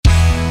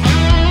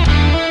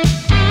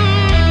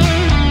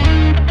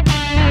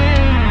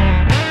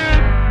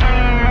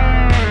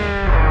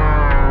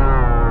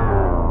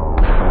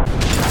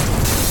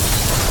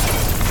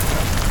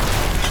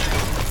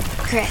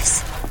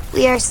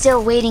We are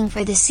still waiting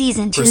for the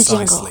Season 2 jingle.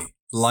 Precisely,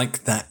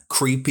 like that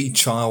creepy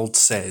child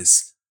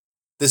says.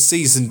 The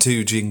Season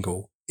 2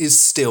 jingle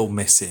is still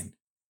missing.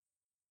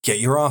 Get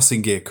your arse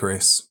in gear,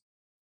 Chris.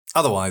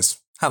 Otherwise,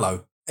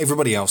 hello,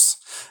 everybody else,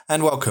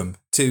 and welcome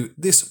to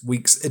this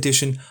week's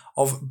edition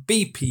of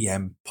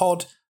BPM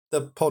Pod,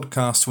 the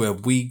podcast where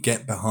we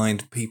get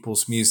behind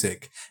people's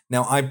music.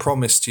 Now, I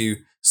promised you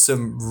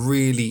some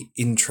really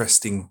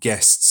interesting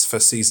guests for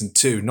Season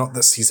 2. Not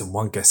that Season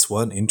 1 guests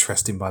weren't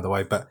interesting, by the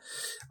way, but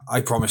I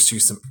promised you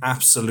some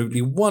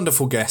absolutely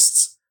wonderful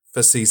guests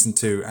for Season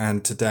 2,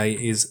 and today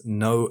is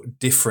no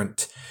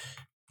different.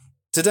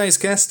 Today's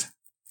guest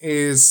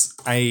is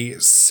a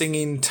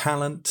singing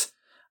talent,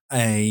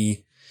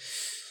 a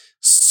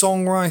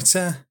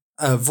songwriter,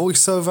 a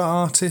voiceover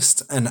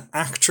artist, an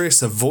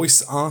actress, a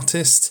voice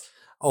artist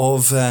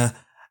of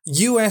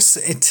US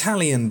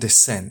Italian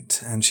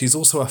descent, and she's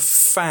also a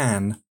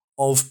fan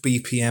of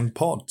BPM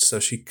Pod, so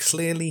she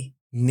clearly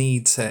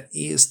needs her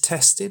ears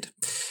tested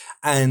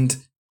and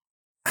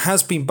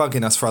has been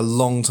bugging us for a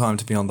long time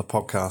to be on the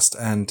podcast,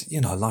 and you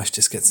know, life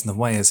just gets in the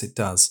way as it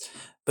does.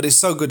 But it's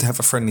so good to have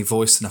a friendly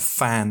voice and a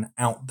fan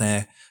out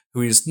there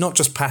who is not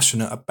just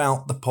passionate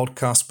about the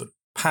podcast, but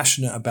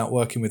passionate about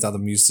working with other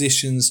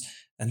musicians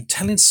and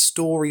telling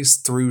stories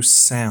through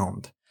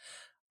sound.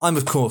 I'm,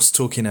 of course,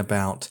 talking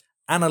about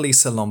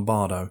Annalisa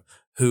Lombardo,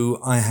 who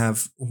I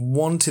have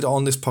wanted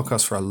on this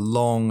podcast for a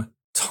long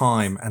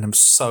time, and I'm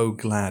so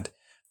glad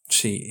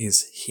she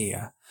is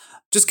here.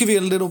 Just give you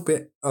a little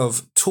bit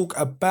of talk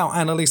about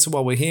Annalisa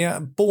while we're here.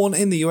 Born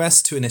in the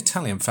US to an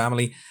Italian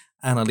family,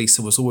 Annalisa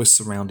was always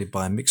surrounded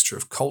by a mixture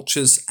of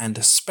cultures and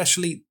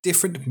especially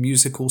different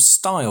musical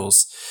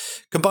styles.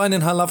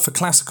 Combining her love for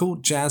classical,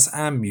 jazz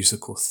and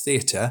musical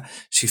theatre,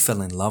 she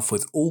fell in love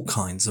with all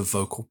kinds of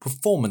vocal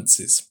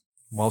performances.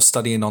 While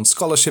studying on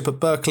scholarship at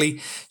Berkeley,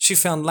 she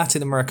found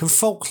Latin American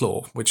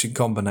folklore, which in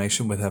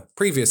combination with her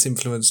previous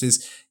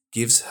influences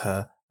gives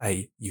her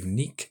a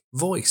unique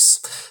voice.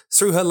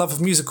 Through her love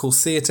of musical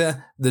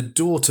theatre, the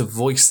door to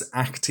voice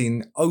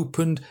acting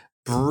opened,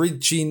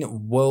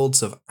 bridging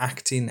worlds of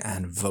acting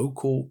and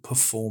vocal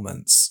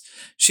performance.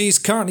 She's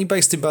currently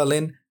based in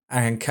Berlin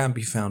and can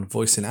be found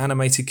voicing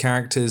animated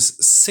characters,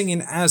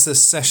 singing as a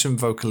session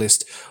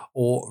vocalist,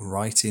 or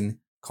writing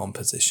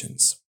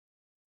compositions.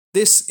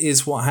 This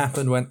is what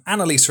happened when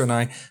Annalisa and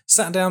I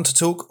sat down to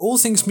talk all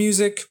things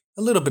music,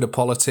 a little bit of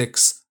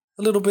politics,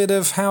 a little bit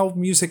of how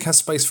music has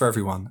space for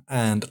everyone,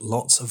 and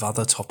lots of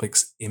other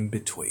topics in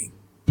between.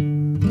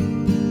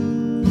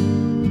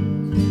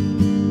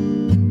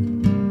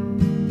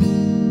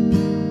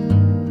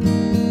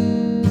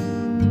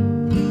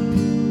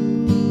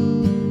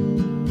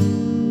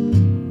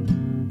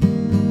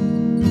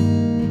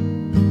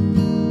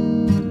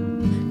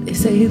 They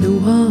say the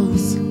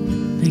walls,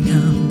 they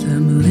come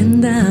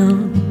tumbling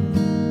down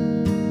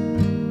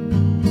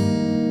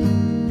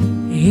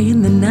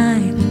in the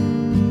night,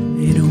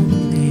 they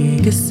don't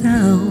make a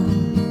sound.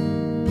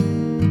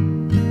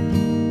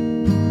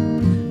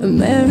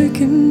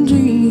 American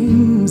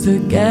dreams are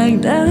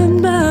gagged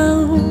and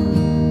bound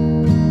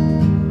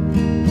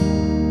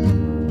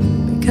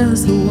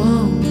because the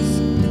walls,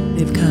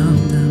 they've come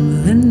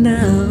tumbling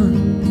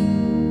down.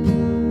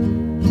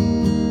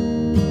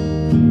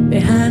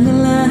 Behind the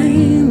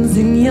lines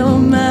in your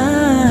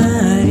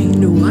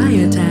mind, a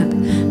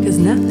wiretap, cause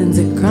nothing's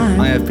a crime.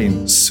 I have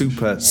been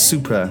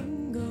super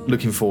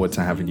looking forward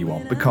to having you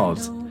on,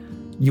 because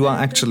you are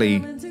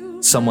actually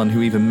someone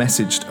who even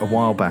messaged a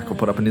while back or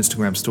put up an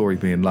Instagram story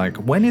being like,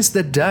 when is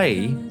the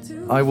day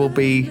I will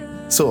be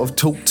sort of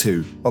talked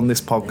to on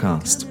this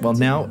podcast? Well,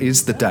 now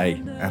is the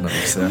day,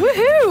 Annalisa.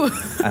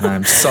 Woohoo! And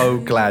I'm so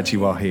glad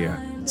you are here.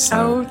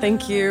 Oh,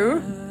 thank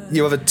you.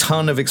 You have a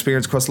ton of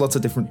experience across lots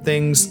of different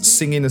things,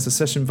 singing as a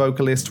session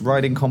vocalist,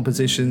 writing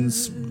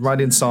compositions,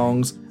 writing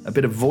songs, a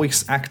bit of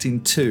voice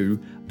acting too.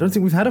 I don't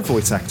think we've had a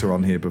voice actor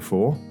on here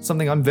before,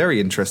 something I'm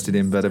very interested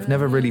in, but I've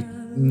never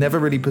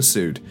really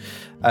pursued.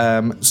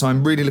 So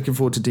I'm really looking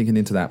forward to digging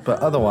into that. But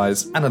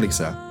otherwise,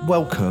 Annalisa,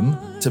 welcome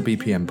to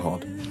BPM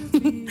Pod.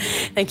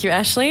 Thank you,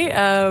 Ashley.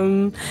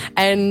 And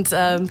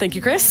thank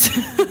you, Chris.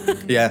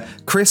 Yeah,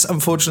 Chris,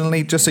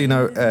 unfortunately, just so you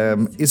know,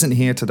 isn't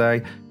here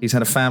today. He's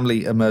had a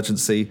family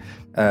emergency.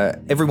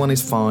 Everyone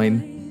is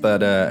fine,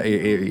 but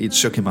it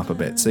shook him up a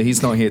bit. So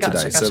he's not here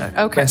today. Gotcha. So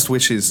Okay. Best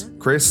wishes,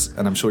 Chris,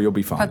 and I'm sure you'll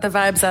be fine. Put the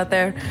vibes out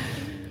there.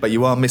 But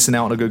you are missing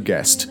out on a good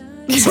guest.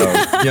 So,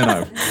 you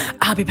know.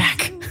 I'll be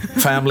back.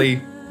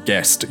 Family,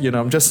 guest. You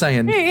know, I'm just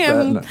saying.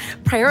 Yeah,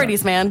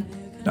 priorities, man.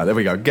 No, there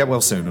we go. Get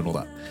well soon and all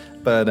that.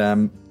 But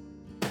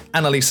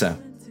Annalisa,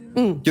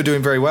 you're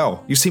doing very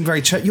well. You seem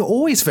very chirpy. You're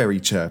always very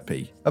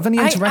chirpy. I've only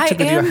interacted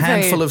with you a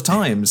handful of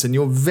times, and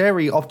you're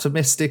very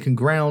optimistic and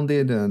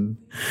grounded. And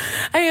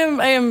I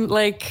am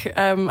like,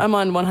 I'm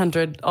on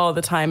 100 all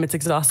the time. It's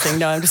exhausting.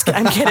 No, I'm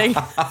kidding.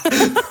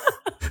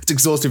 It's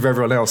exhausting for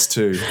everyone else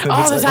too.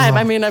 All the time.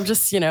 I mean, I'm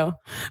just,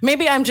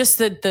 maybe I'm just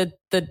the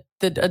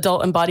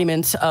adult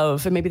embodiment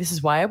of, and maybe this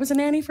is why I was a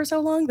nanny for so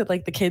long, that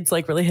like the kids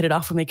like really hit it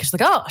off with me, because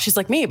like, oh, she's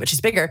like me, but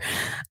she's bigger.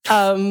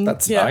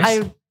 That's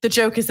nice. the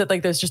joke is that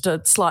like there's just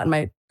a slot in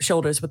my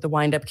shoulders with the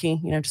wind up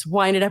key. Just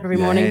wind it up every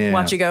morning,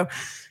 watch you go.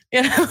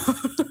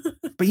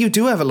 But you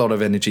do have a lot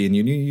of energy, and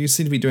you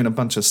seem to be doing a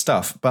bunch of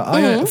stuff. But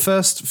I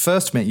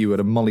first met you at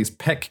a Molly's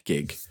Peck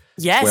gig.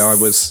 Yes, where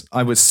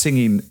I was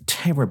singing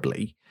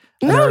terribly.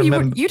 No,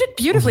 you did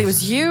beautifully. It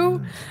was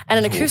you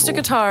and an acoustic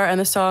guitar, and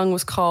the song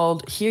was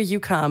called "Here You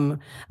Come,"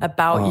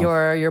 about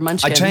your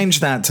munchkin. I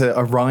changed that to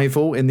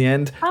 "Arrival" in the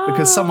end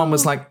because someone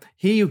was like,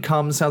 "Here You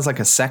Come" sounds like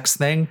a sex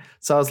thing.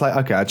 So I was like,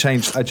 okay, I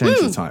changed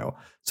the title.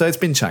 So it's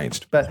been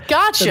changed. But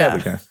gotcha. But there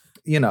we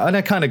go. And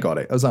I kind of got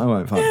it. I was like,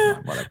 oh,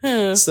 fine,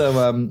 whatever.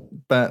 So,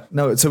 but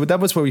no, so that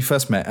was where we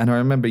first met. And I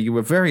remember you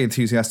were very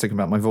enthusiastic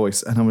about my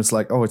voice. And I was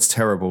like, oh, it's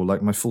terrible.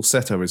 Like my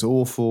falsetto is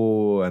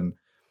awful. And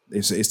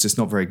it's just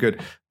not very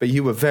good. But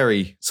you were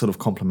very sort of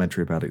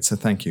complimentary about it. So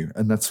thank you.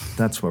 And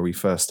that's where we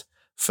first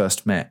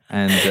met.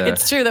 And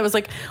it's true. That was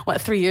like,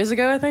 3 years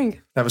ago, I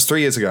think? That was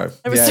 3 years ago.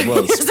 It was 3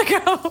 years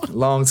ago.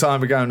 Long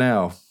time ago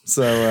now.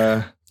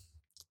 So,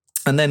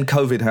 and then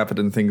COVID happened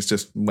and things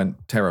just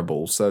went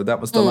terrible. So that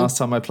was the last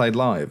time I played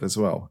live as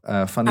well.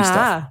 Funny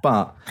stuff.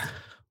 But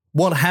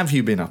what have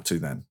you been up to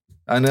then?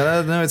 And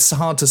I know it's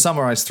hard to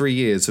summarize 3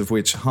 years, of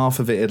which half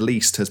of it at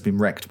least has been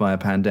wrecked by a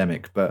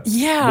pandemic. But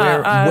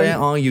where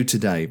are you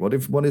today? What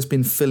has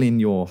been filling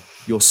your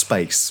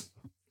space?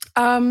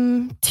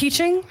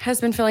 Teaching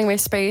has been filling my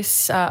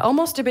space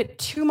almost a bit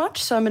too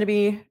much. So I'm going to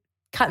be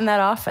cutting that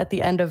off at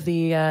the end of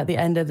the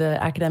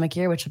academic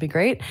year, which will be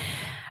great.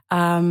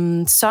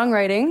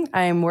 Songwriting,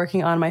 I'm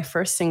working on my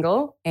first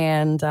single,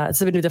 and it's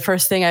going to be the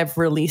first thing I've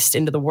released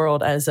into the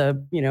world as a,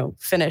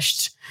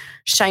 finished,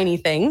 shiny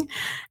thing.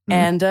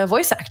 And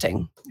voice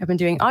acting. I've been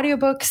doing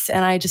audiobooks,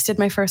 and I just did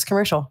my first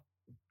commercial.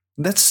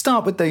 Let's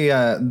start with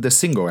the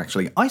single,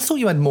 actually. I thought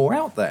you had more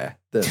out there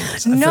than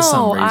this, no, for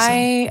some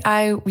reason.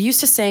 I used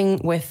to sing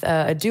with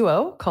a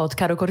duo called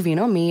Caro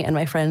Corvino, me and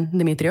my friend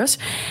Dimitrios,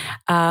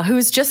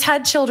 who's just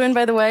had children,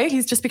 by the way.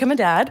 He's just become a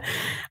dad.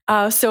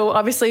 So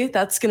obviously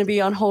that's going to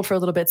be on hold for a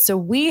little bit. So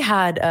we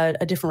had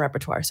a different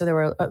repertoire. So there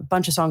were a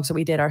bunch of songs that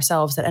we did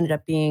ourselves that ended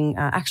up being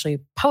actually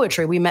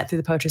poetry. We met through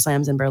the poetry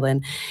slams in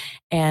Berlin,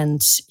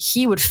 and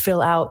he would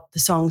fill out the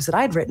songs that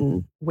I'd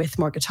written with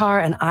more guitar,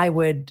 and I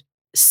would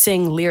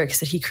sing lyrics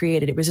that he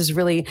created. It was this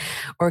really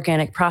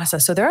organic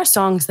process. So there are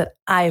songs that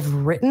I've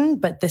written,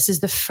 but this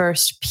is the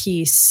first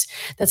piece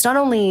that's not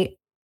only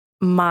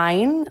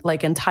mine,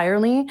 like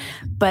entirely,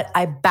 but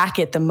I back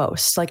it the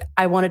most. Like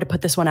I wanted to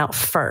put this one out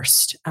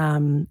first.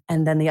 And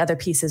then the other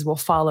pieces will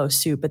follow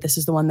suit. But this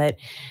is the one that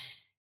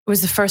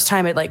was the first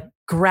time it like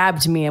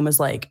grabbed me and was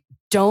like,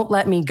 don't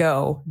let me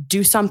go,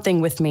 do something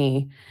with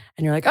me.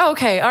 And you're like, oh,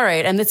 okay. All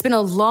right. And it's been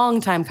a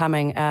long time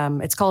coming.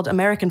 It's called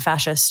American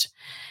Fascist.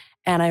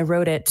 And I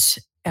wrote it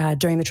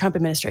during the Trump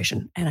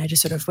administration. And I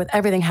just sort of, with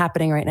everything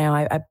happening right now,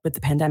 I with the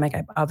pandemic,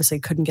 I obviously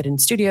couldn't get in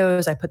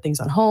studios. I put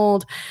things on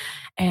hold.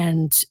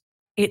 And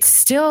it's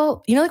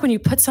still, like when you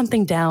put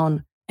something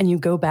down and you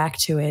go back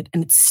to it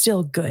and it's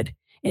still good.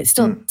 It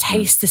still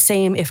tastes the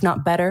same, if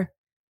not better.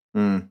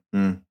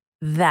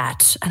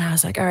 That. And I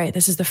was like, all right,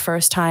 this is the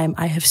first time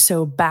I have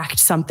so backed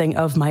something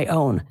of my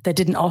own that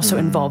didn't also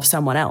involve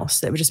someone else.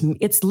 That was just,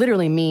 it's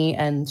literally me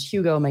and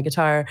Hugo, my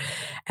guitar,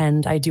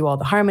 and I do all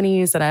the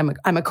harmonies, and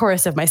I'm a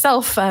chorus of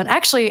myself. And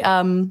actually,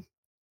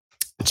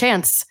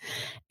 Chance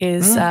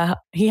is,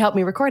 he helped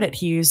me record it.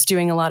 He was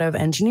doing a lot of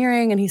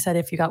engineering, and he said,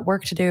 if you got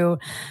work to do,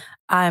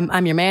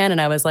 I'm your man.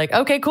 And I was like,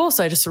 okay, cool.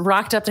 So I just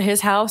rocked up to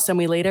his house and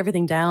we laid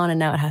everything down, and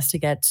now it has to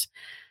get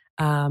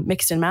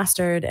mixed and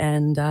mastered.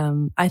 And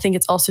I think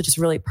it's also just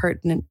really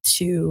pertinent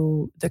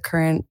to the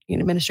current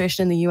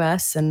administration in the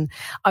US. And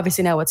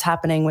obviously now what's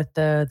happening with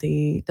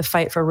the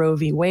fight for Roe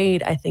v.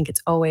 Wade, I think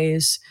it's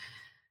always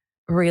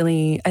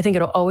really, I think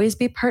it'll always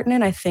be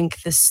pertinent. I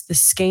think the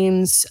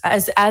skeins,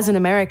 as an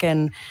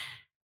American,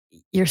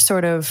 you're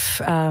sort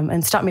of,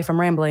 and stop me from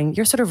rambling,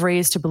 you're sort of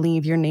raised to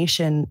believe your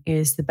nation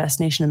is the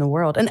best nation in the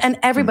world. And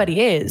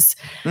everybody is,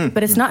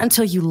 but it's not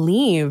until you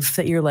leave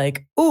that you're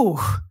like,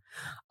 oh,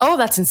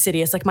 that's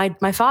insidious. Like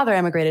my father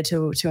emigrated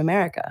to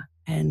America,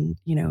 and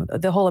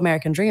the whole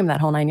American dream,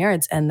 that whole 9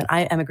 yards. And then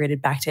I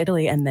emigrated back to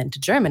Italy and then to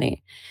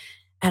Germany.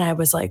 And I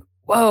was like,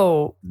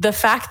 whoa, the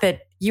fact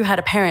that you had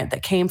a parent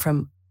that came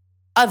from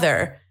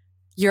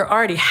you're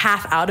already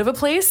half out of a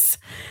place.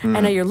 And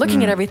now you're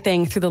looking at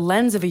everything through the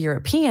lens of a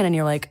European, and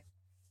you're like,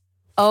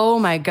 oh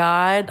my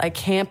God, I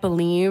can't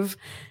believe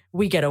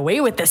we get away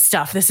with this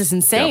stuff. This is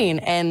insane.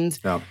 Yep. And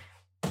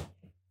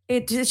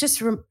it's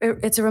just,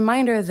 it's a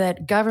reminder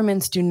that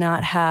governments do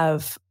not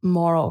have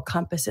moral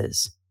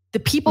compasses. The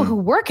people who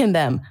work in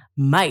them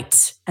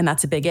might, and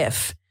that's a big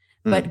if,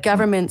 but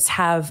governments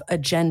have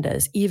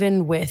agendas,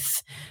 even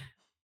with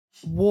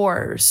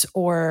wars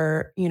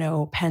or,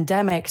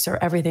 pandemics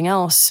or everything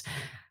else.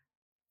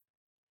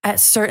 At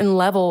certain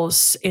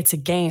levels, it's a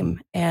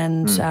game.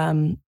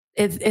 And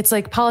it's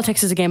like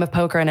politics is a game of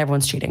poker and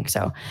everyone's cheating.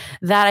 So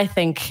that, I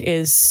think,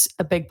 is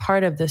a big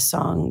part of this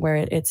song, where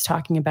it's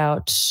talking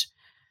about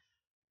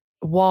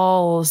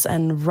walls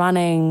and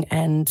running,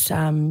 and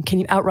can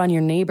you outrun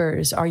your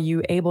neighbors? Are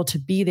you able to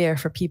be there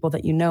for people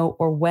that you know?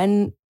 Or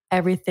when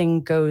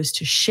everything goes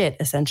to shit,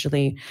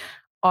 essentially,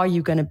 are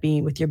you going to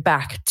be with your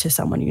back to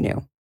someone you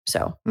knew?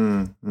 So,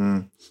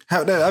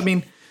 I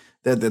mean,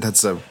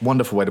 that's a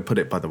wonderful way to put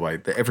it. By the way,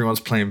 that everyone's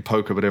playing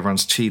poker, but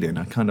everyone's cheating.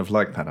 I kind of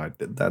like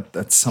that.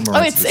 That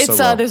summarizes it so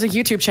well. There's a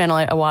YouTube channel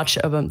I watch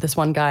of this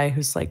one guy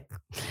who's like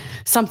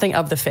something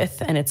of the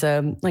fifth, and it's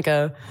like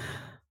a,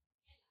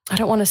 I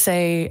don't want to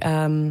say,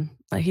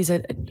 he's a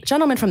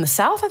gentleman from the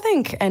South, I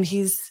think, and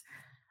he's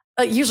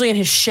usually in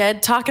his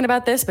shed talking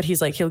about this, but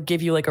he's like, he'll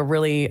give you like a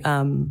really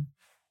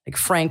like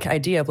frank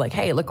idea of like,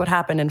 hey, look what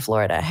happened in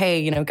Florida.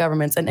 Hey,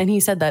 governments. And he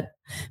said that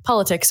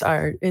politics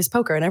is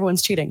poker and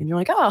everyone's cheating. And you're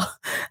like, oh,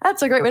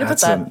 that's a great way to put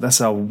that.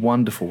 That's a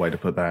wonderful way to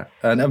put that.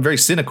 And a very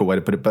cynical way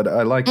to put it, but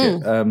I like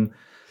it.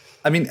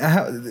 I mean,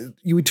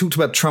 we talked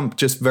about Trump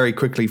just very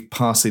quickly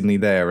passingly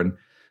there. And I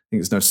think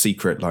it's no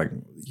secret, like,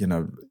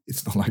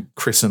 it's not like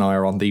Chris and I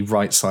are on the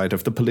right side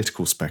of the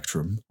political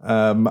spectrum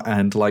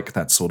and like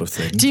that sort of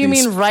thing. Do you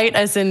mean right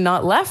as in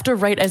not left or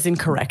right as in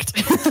correct?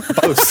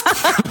 Both.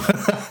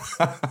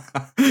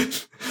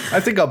 I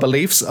think our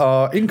beliefs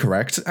are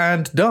incorrect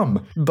and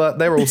dumb, but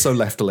they're also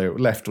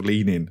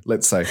left-leaning,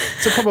 let's say.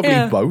 So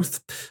probably both.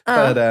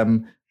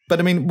 But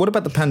I mean, what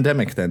about the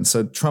pandemic then?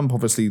 So Trump,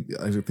 obviously,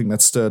 I think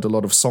that stirred a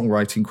lot of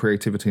songwriting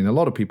creativity in a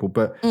lot of people.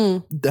 But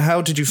how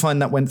did you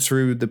find that went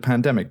through the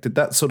pandemic? Did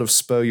that sort of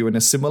spur you in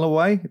a similar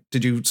way?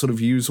 Did you sort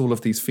of use all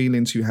of these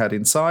feelings you had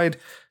inside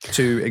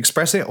to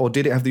express it? Or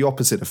did it have the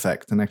opposite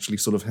effect and actually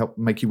sort of help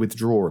make you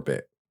withdraw a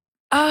bit?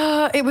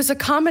 It was a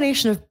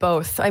combination of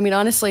both. I mean,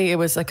 honestly, it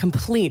was a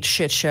complete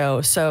shit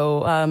show. So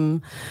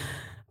where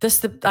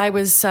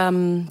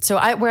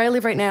I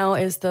live right now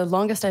is the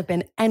longest I've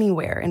been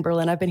anywhere in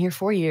Berlin. I've been here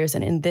 4 years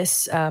and in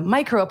this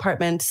micro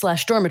apartment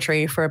 /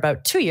 dormitory for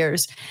about 2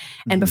 years.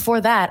 And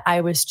before that,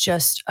 I was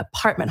just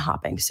apartment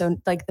hopping. So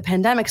like the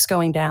pandemic's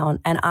going down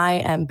and I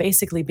am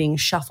basically being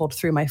shuffled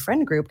through my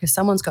friend group because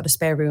someone's got a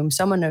spare room.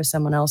 Someone knows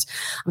someone else.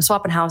 I'm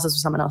swapping houses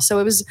with someone else. So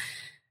it was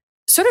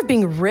sort of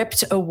being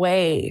ripped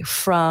away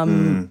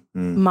from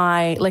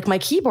my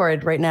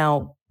keyboard right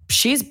now.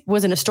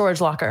 Was in a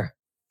storage locker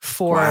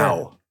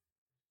for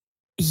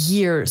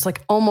years,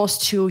 like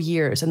almost 2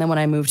 years. And then when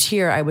I moved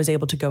here, I was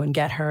able to go and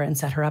get her and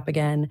set her up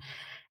again.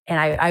 And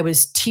I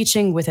was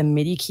teaching with a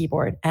MIDI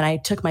keyboard and I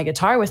took my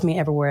guitar with me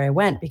everywhere I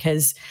went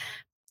because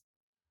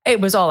it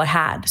was all I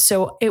had.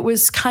 So it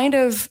was kind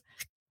of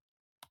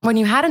when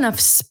you had enough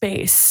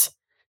space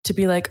to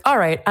be like, all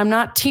right, I'm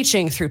not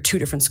teaching through 2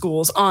 different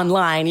schools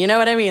online. You know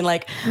what I mean?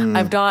 Like when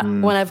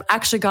I've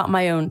actually got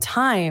my own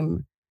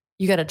time,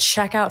 you got to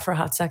check out for a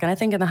hot second. I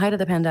think in the height of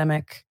the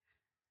pandemic,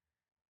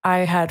 I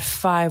had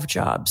 5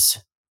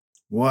 jobs.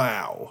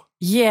 Wow.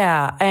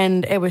 Yeah.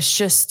 And there was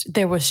just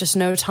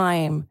no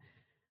time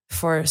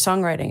for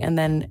songwriting. And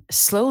then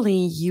slowly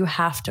you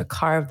have to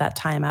carve that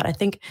time out. I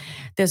think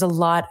there's a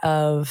lot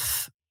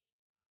of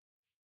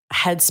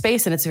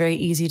headspace and it's very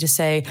easy to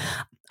say,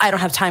 I don't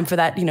have time for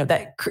that.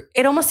 That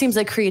it almost seems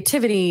like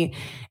creativity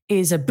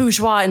is a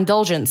bourgeois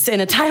indulgence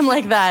in a time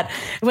like that,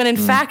 when in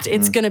fact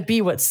it's going to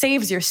be what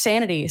saves your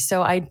sanity.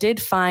 So I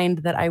did find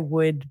that I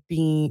would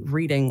be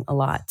reading a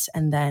lot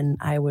and then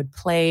I would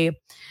play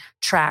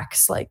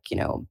tracks like,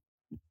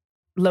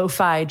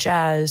 lo-fi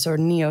jazz or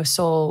neo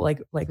soul,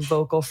 like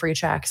vocal free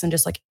tracks and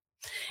just like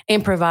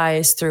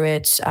improvise through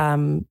it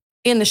in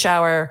the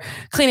shower,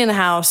 cleaning the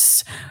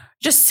house,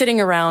 just sitting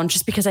around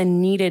just because I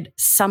needed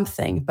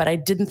something, but I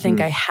didn't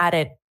think I had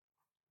it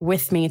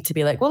with me to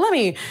be like, well, let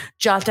me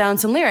jot down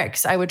some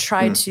lyrics. I would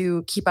try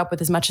to keep up with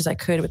as much as I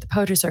could with the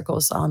poetry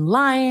circles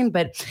online,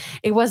 but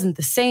it wasn't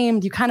the same.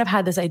 You kind of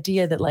had this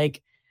idea that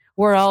like,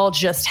 we're all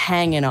just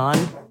hanging on.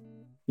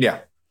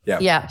 Yeah.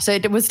 So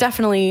it was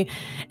definitely,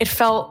 it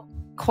felt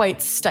quite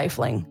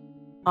stifling,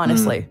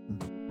 honestly.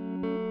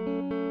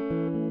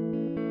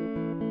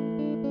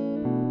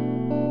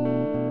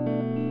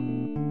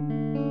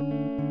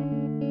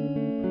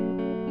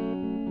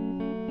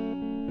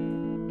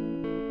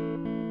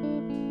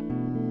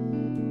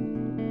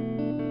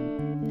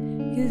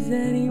 Is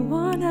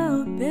anyone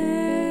out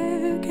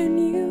there? Can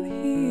you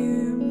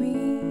hear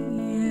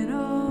me at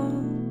all?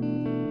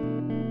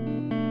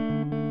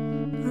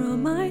 Are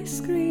my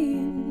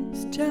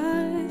screams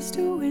just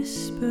a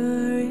whisper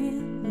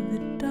in the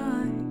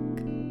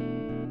dark?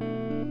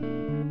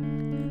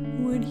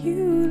 Would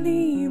you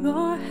leave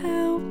or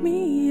help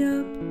me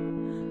up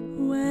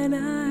when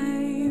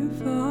I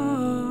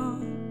fall?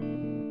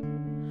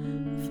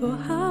 For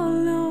how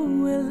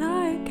long will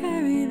I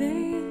carry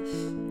this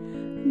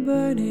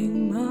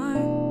burning mark?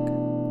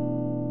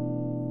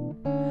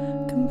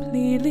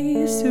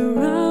 Completely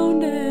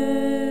surrounded,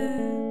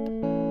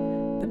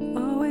 but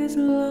always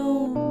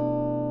alone.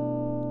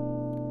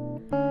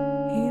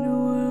 In a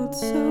world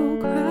so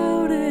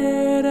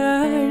crowded,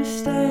 I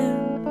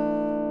stand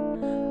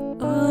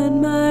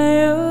on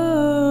my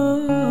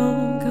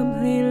own.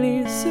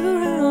 Completely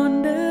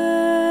surrounded,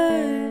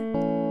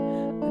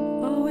 but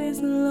always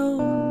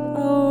alone,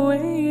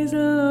 always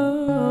alone.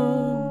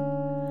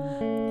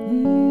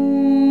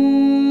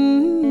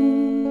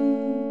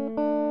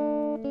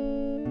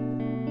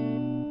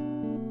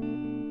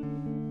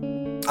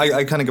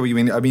 I kind of get what you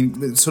mean. I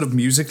mean, sort of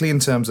musically in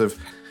terms of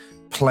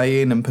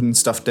playing and putting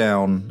stuff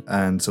down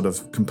and sort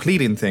of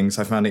completing things,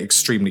 I found it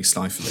extremely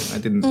stifling.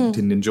 I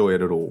didn't enjoy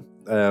it at all.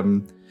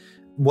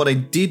 What I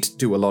did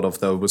do a lot of,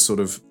 though, was sort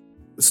of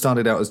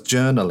started out as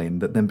journaling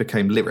that then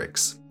became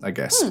lyrics, I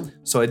guess.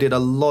 So I did a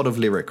lot of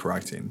lyric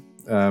writing,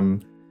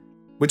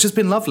 which has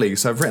been lovely.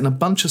 So I've written a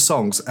bunch of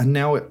songs, and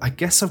now I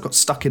guess I've got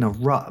stuck in a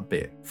rut a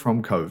bit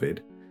from COVID.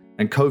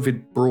 And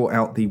COVID brought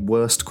out the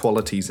worst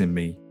qualities in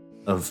me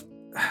of,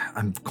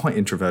 I'm quite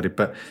introverted,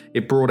 but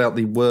it brought out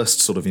the worst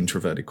sort of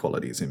introverted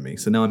qualities in me.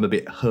 So now I'm a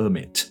bit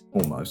hermit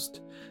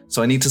almost.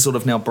 So I need to sort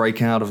of now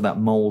break out of that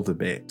mold a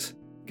bit,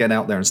 get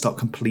out there and start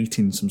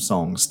completing some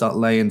songs, start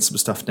laying some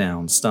stuff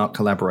down, start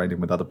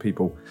collaborating with other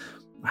people.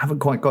 I haven't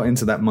quite got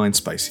into that mind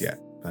space yet,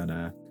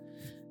 but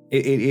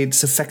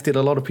it's affected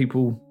a lot of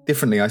people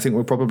differently. I think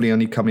we're probably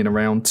only coming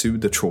around to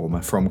the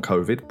trauma from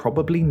COVID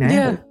probably now.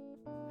 Yeah.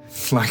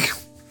 Like,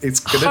 it's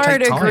going to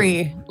take time. Hard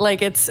agree.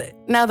 Like, it's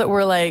now that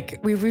we're like,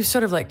 we've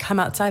sort of like come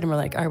outside and we're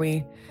like, are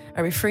we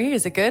free?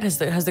 Is it good? Has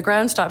the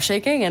ground stopped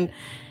shaking?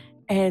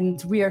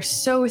 And we are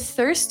so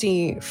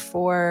thirsty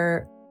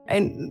for,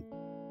 and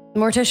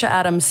Morticia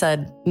Adams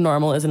said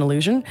normal is an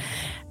illusion.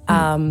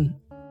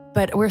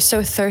 But we're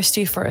so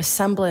thirsty for a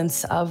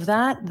semblance of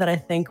that I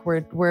think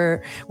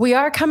we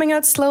are coming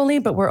out slowly,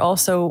 but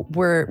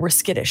we're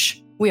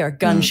skittish. We are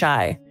gun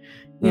shy,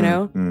 you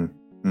know?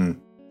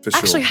 For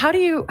Actually,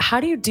 sure. how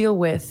do you deal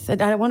with,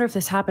 and I wonder if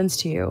this happens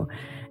to you,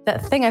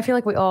 that thing, I feel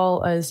like we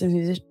all as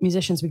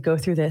musicians, we go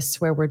through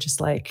this where we're just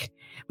like,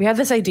 we have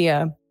this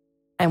idea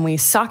and we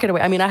sock it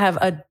away. I mean, I have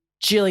a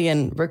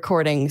jillion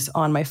recordings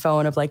on my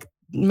phone of like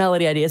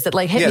melody ideas that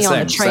like hit me on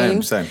the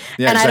train. Same.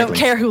 Yeah, and exactly. I don't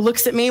care who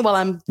looks at me while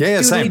I'm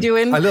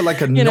doing. I look like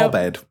a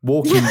knobhead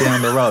walking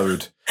down the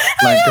road,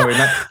 like going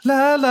like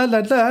la la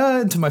la la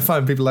into my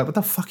phone. People are like, what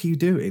the fuck are you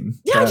doing?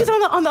 Yeah, just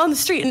on the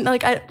street, and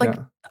like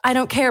I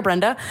don't care,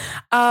 Brenda.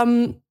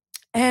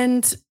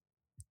 And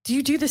do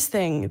you do this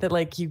thing that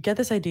like you get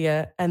this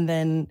idea and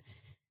then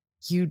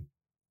you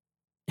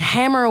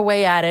hammer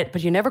away at it,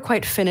 but you never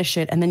quite finish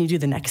it, and then you do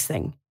the next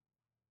thing?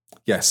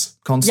 Yes,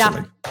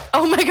 constantly. Yeah.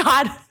 Oh my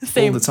God.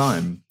 Same. All the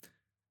time.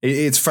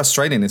 It's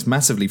frustrating. It's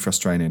massively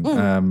frustrating.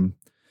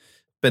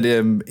 But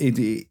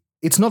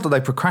it's not that I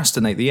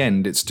procrastinate the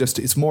end.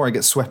 It's more I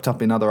get swept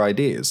up in other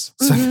ideas.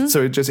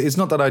 So it's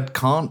not that I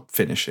can't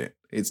finish it.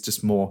 It's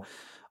just more,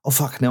 oh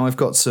fuck, now I've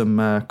got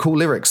some cool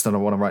lyrics that I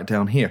want to write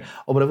down here.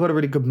 Oh, but I've got a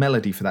really good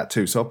melody for that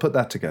too. So I'll put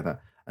that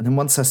together. And then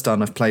once that's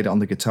done, I've played it on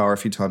the guitar a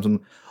few times and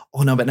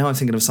oh no, but now I'm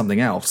thinking of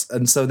something else.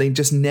 And so they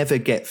just never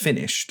get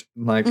finished,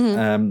 like,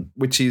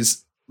 which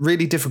is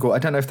really difficult. I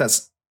don't know if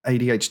that's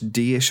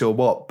ADHD-ish or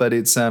what, but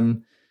it's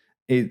something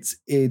I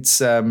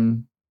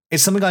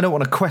don't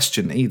want to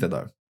question either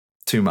though,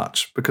 too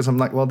much, because I'm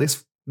like, well,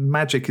 this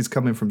magic is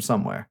coming from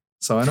somewhere.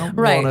 So I don't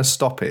want to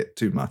stop it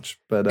too much,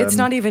 but it's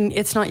not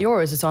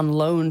yours. It's on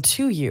loan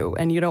to you.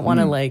 And you don't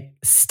want to like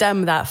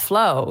stem that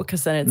flow,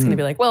 because then it's going to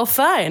be like, well,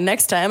 fine.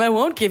 Next time I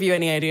won't give you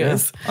any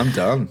ideas. Yeah, I'm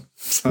done.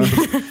 So,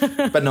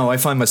 but no, I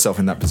find myself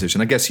in that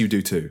position. I guess you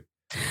do too.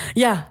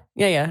 Yeah.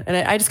 And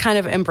I just kind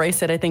of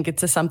embrace it. I think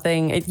it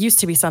used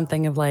to be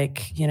something of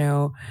like, you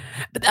know,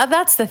 but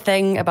that's the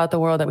thing about the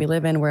world that we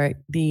live in, where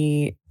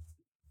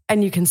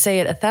and you can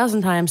say it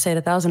 1,000 times, say it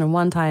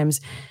 1,001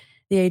 times.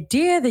 The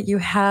idea that you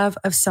have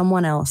of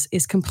someone else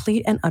is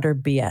complete and utter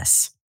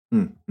BS.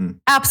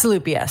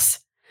 Absolute BS.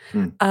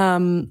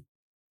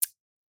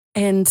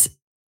 And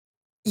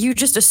you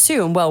just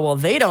assume, well,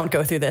 they don't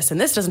go through this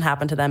and this doesn't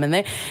happen to them.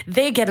 And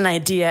they get an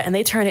idea and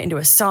they turn it into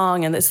a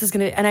song and this is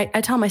going to, and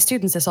I tell my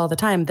students this all the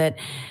time, that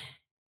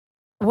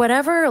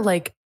whatever,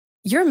 like,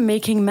 you're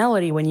making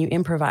melody when you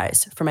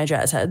improvise, for my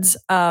jazz heads.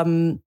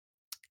 And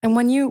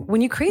when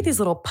you create these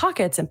little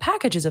pockets and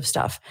packages of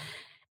stuff,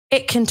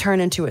 it can turn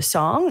into a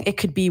song. It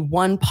could be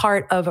one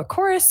part of a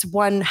chorus,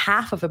 one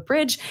half of a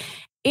bridge.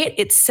 It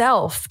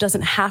itself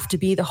doesn't have to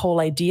be the whole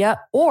idea,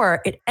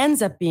 or it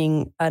ends up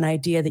being an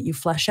idea that you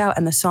flesh out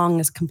and the song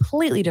is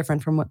completely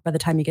different from by the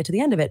time you get to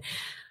the end of it.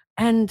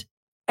 And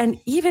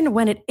even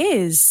when it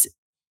is,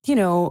 you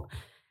know,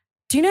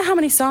 do you know how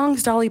many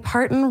songs Dolly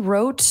Parton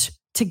wrote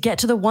to get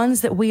to the ones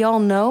that we all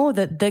know,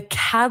 that the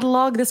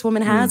catalog this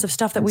woman has of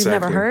stuff that we've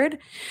never heard?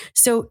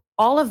 So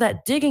all of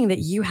that digging that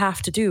you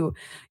have to do,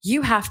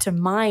 you have to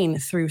mine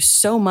through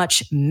so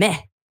much meh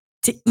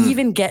to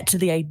even get to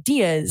the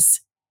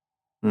ideas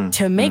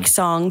to make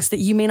songs that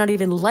you may not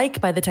even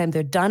like by the time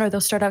they're done, or they'll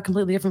start out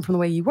completely different from the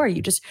way you were.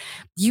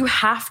 You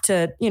have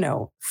to, you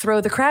know, throw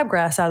the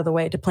crabgrass out of the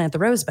way to plant the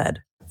rose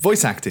bed.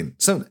 Voice acting.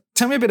 So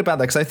tell me a bit about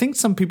that, because I think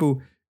some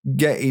people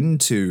get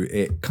into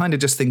it kind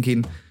of just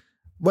thinking,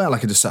 well, I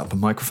could just set up a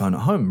microphone at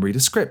home, read a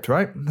script,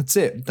 right? That's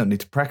it. Don't need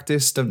to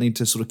practice. Don't need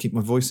to sort of keep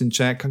my voice in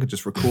check. I could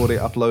just record it,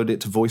 upload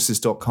it to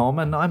voices.com,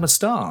 and I'm a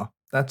star.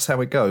 That's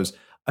how it goes.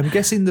 I'm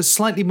guessing there's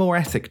slightly more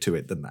ethic to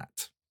it than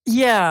that.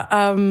 Yeah,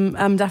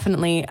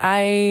 definitely.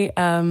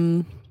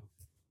 Obviously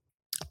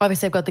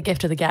I've got the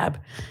gift of the gab.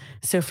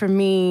 So for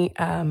me,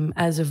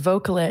 as a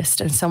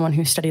vocalist and someone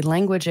who studied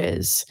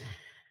languages,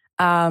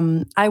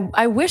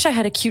 I wish I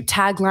had a cute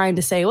tagline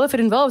to say, well, if it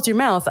involves your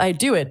mouth, I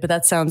do it. But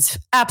that sounds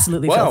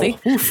absolutely filthy.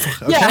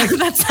 Oof, okay. Yeah,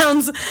 that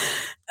sounds.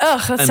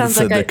 That And sounds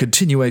for like the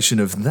continuation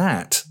of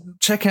that,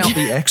 check out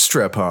the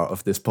extra part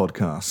of this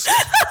podcast.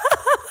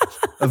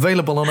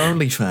 Available on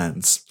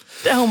OnlyFans.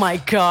 Oh my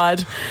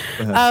God.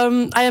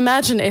 I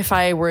imagine if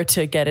I were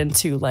to get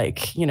into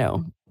like,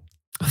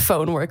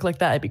 phone work like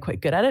that, I'd be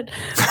quite good at it.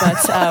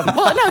 But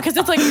well, no, because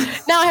it's like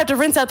now I have to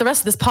rinse out the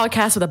rest of this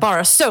podcast with a bar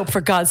of soap,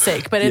 for God's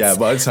sake. But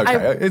It's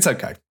okay. It's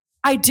okay.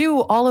 I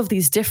do all of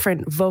these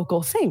different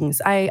vocal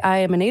things. I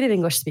am a native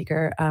English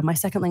speaker. My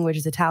second language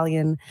is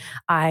Italian.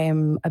 I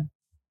am a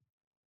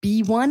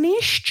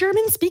B1-ish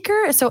German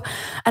speaker. So,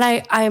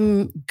 and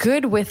I'm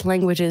good with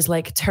languages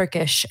like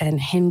Turkish and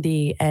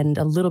Hindi and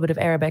a little bit of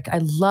Arabic. I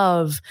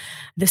love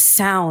the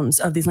sounds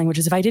of these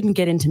languages. If I didn't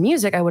get into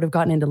music, I would have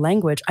gotten into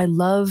language. I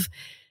love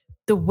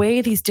the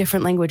way these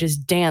different languages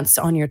dance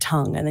on your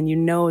tongue. And then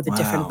the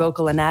different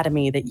vocal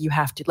anatomy that you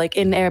have to, like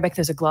in Arabic,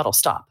 there's a glottal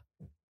stop.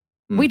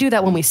 We do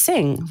that when we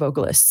sing,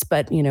 vocalists,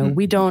 but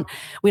we don't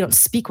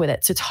speak with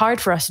it. So it's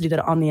hard for us to do that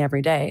on the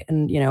everyday.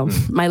 And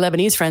my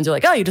Lebanese friends are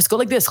like, "Oh, you just go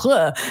like this,"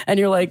 and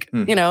you're like,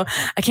 I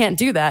can't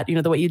do that.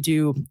 The way you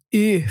do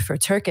for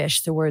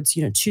Turkish, the words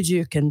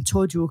çocuk and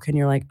çocuk, and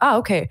you're like, oh,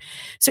 okay.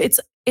 So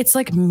it's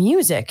like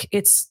music.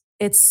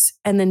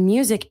 And then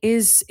music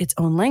is its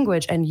own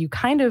language, and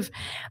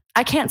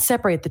I can't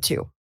separate the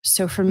two.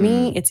 So for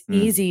me, it's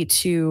easy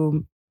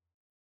to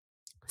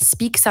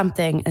speak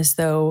something as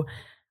though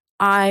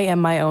I am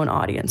my own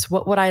audience.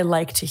 What would I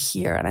like to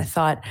hear? And I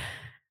thought,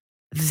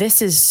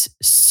 this is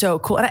so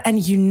cool.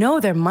 And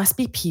there must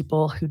be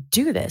people who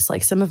do this.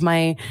 Like some of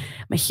my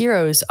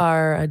heroes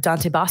are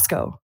Dante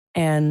Bosco.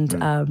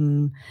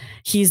 And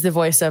he's the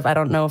voice of, I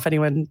don't know if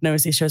anyone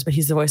knows these shows, but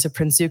he's the voice of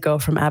Prince Zuko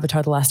from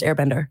Avatar: The Last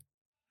Airbender.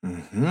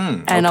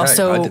 Mm-hmm. And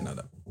also I didn't know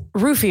that.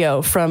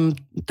 Rufio from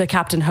the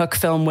Captain Hook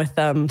film with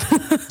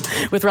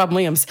with Robin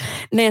Williams.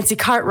 Nancy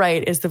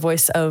Cartwright is the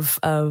voice of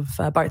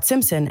Bart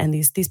Simpson, and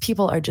these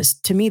people are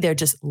just, to me, they're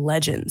just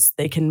legends.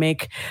 They can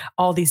make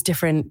all these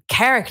different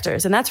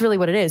characters, and that's really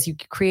what it is. You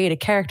create a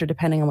character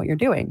depending on what you're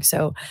doing.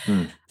 So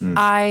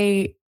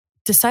I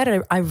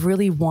decided I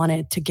really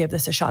wanted to give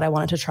this a shot. I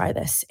wanted to try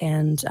this,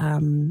 and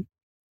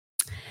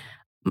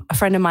a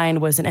friend of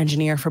mine was an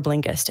engineer for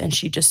Blinkist, and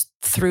she just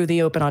threw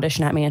the open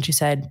audition at me, and she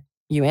said,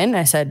 "You in?"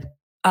 I said,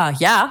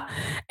 yeah.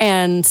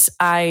 And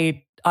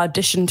I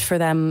auditioned for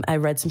them. I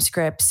read some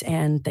scripts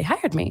and they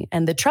hired me.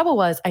 And the trouble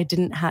was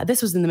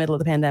this was in the middle of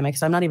the pandemic.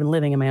 So I'm not even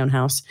living in my own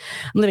house.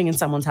 I'm living in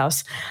someone's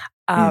house.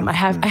 I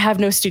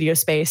have no studio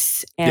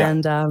space.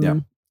 And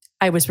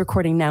I was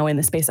recording now in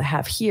the space I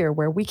have here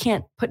where we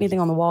can't put anything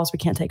on the walls. We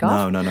can't take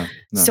off. No.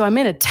 So I'm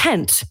in a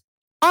tent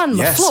on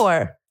the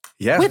floor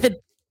with a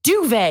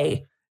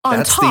duvet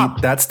on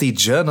top. That's the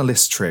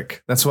journalist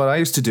trick. That's what I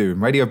used to do in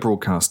radio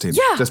broadcasting.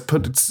 Yeah. Just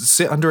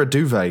sit under a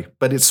duvet,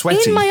 but it's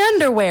sweaty. In my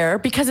underwear,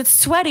 because it's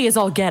sweaty as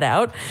all get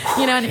out.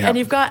 And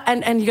you've got,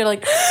 and you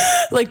gotta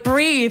like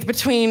breathe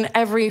between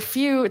every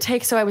few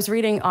takes. So I was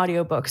reading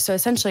audiobooks. So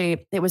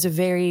essentially it was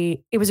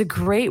a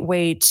great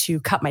way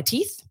to cut my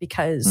teeth,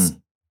 because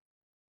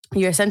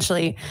you're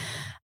essentially,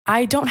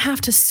 I don't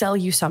have to sell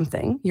you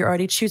something. You're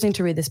already choosing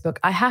to read this book.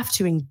 I have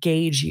to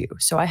engage you.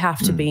 So I have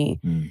to be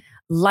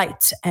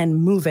light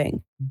and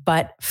moving,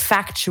 but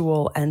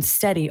factual and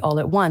steady all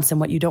at once.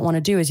 And what you don't want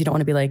to do is you don't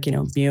want to be like,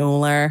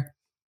 Bueller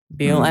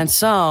and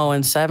so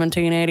in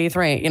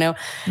 1783,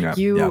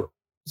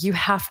 you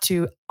have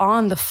to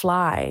on the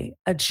fly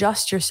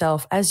adjust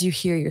yourself as you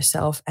hear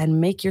yourself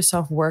and make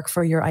yourself work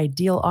for your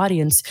ideal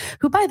audience,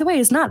 who, by the way,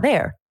 is not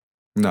there.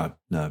 No.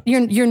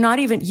 You're not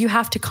even, you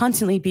have to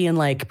constantly be in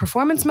like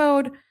performance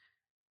mode,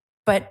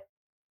 but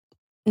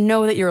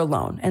know that you're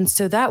alone. And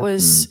so that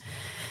was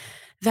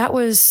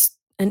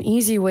an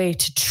easy way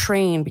to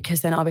train,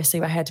 because then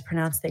obviously I had to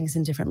pronounce things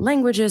in different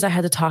languages. I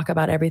had to talk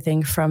about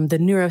everything from the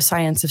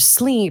neuroscience of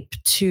sleep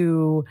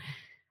to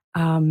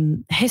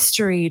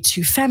history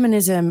to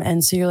feminism.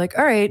 And so you're like,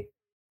 all right,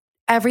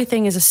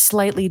 everything is a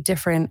slightly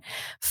different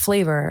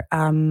flavor.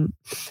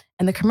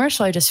 And the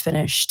commercial I just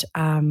finished,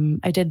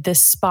 I did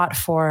this spot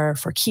for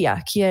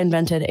Kia. Kia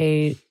invented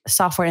a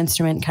software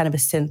instrument, kind of a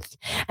synth.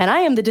 And I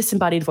am the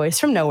disembodied voice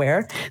from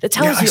nowhere that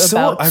tells you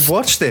about... I've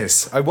watched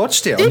this. I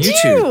watched it on YouTube.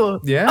 Did you?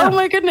 Yeah. Oh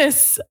my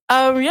goodness.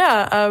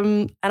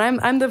 And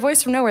I'm the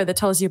voice from nowhere that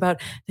tells you about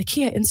the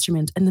Kia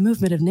instrument and the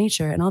movement of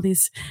nature and all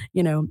these,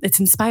 it's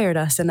inspired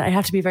us. And I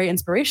have to be very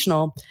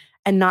inspirational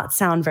and not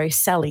sound very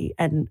selly.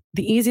 And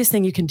the easiest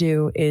thing you can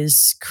do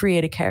is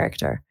create a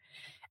character.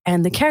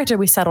 And the character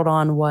we settled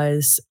on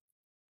was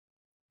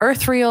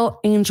Earthreal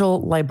Angel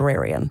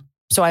Librarian.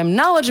 So I'm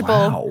knowledgeable.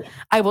 Wow.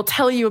 I will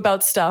tell you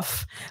about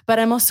stuff, but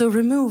I'm also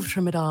removed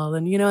from it all.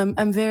 And,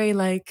 I'm very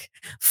like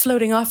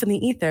floating off in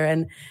the ether.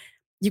 And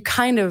you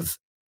kind of,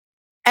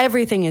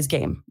 everything is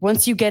game.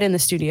 Once you get in the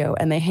studio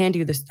and they hand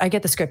you this, I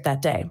get the script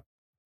that day.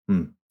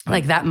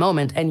 like that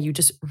moment, and you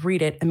just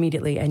read it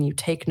immediately and you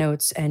take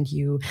notes, and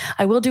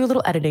I will do a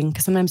little editing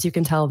because sometimes you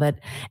can tell that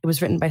it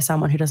was written by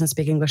someone who doesn't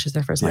speak English as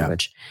their first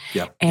language.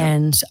 Yeah.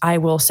 And I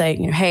will say,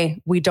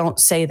 hey, we don't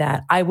say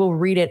that. I will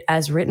read it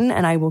as written,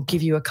 and I will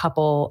give you a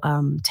couple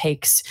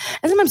takes.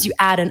 And sometimes you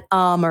add an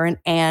or an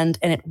and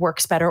it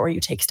works better, or you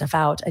take stuff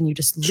out and you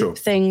just loop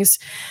things.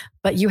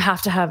 But you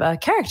have to have a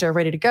character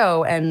ready to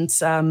go, and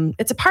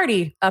it's a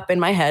party up in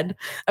my head.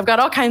 I've got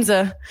all kinds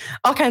of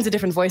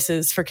different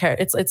voices for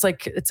characters. It's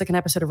like an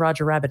episode of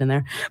Roger Rabbit in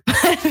there.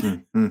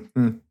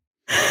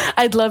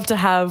 I'd love to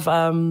have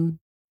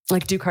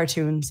like do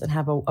cartoons and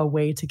have a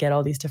way to get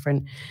all these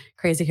different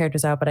crazy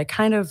characters out. But I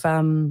kind of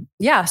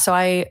So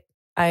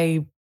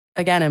I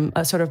again am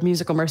a sort of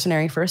musical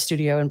mercenary for a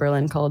studio in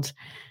Berlin called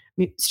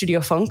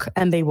Studio Funk,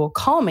 and they will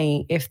call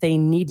me if they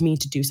need me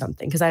to do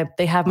something because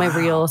they have my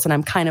reels, and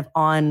I'm kind of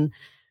on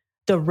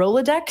the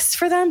Rolodex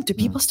for them. Do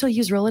people still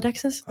use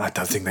Rolodexes? I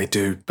don't think they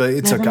do, but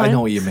it's okay. I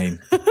know what you mean.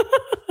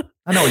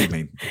 I know what you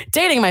mean.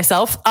 Dating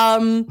myself.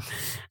 And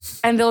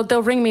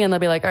they'll ring me and they'll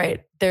be like, all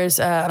right, there's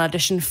an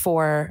audition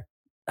for,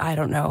 I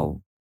don't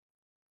know,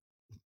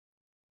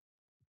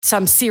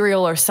 some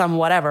serial or some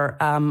whatever.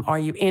 Are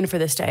you in for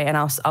this day? And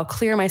I'll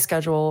clear my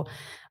schedule,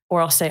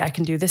 or I'll say I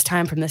can do this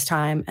time from this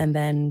time. And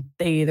then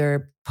they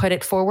either put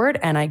it forward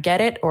and I get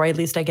it, or at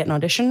least I get an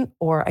audition,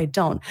 or I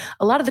don't.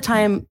 A lot of the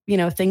time,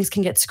 things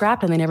can get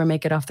scrapped and they never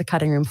make it off the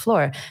cutting room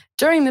floor.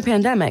 During the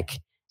pandemic,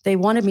 they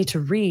wanted me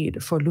to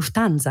read for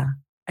Lufthansa,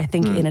 I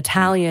think in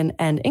Italian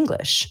and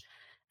English.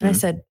 And I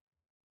said,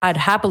 I'd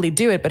happily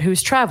do it, but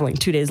who's traveling?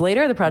 2 days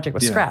later, the project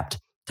was scrapped.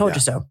 Told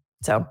you so.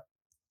 So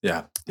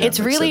it's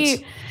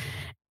really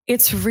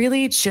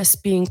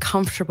just being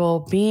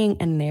comfortable being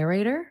a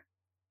narrator.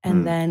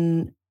 And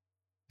then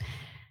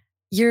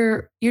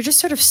you're just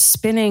sort of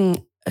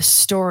spinning a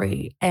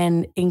story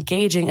and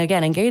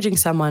engaging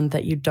someone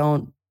that you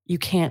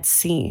can't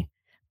see,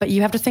 but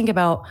you have to think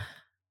about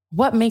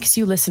what makes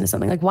you listen to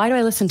something. Like, why do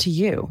I listen to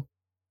you?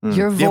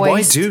 Your voice. Yeah,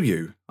 why do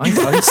you?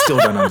 I still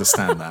don't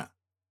understand that.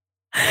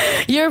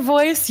 Your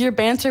voice, your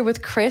banter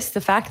with Chris,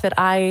 the fact that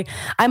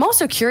I'm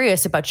also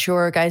curious about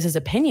your guys'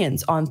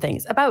 opinions on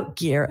things, about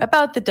gear,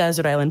 about the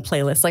Desert Island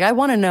playlist. Like, I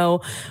want to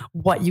know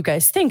what you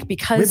guys think,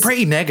 because we're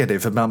pretty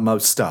negative about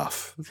most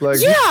stuff.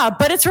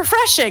 But it's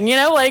refreshing,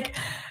 like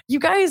you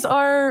guys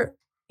are,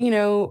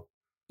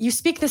 you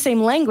speak the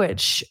same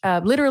language,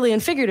 literally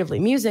and figuratively,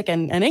 music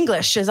and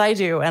English, as I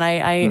do.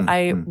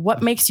 And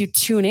what makes you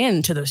tune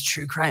in to those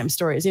true crime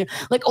stories?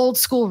 Like old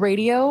school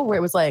radio, where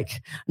it was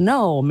like,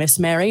 no, Miss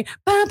Mary,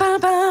 ba, ba,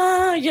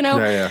 ba,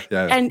 Yeah.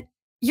 And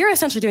you're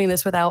essentially doing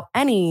this without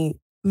any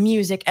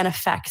music and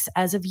effects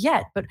as of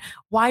yet. But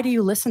why do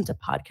you listen to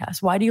podcasts?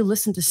 Why do you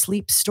listen to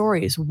sleep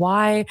stories?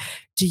 Why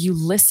do you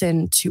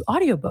listen to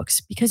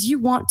audiobooks? Because you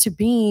want to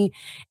be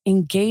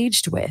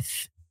engaged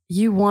with.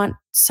 You want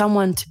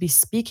someone to be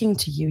speaking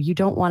to you. You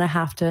don't want to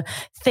have to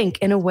think.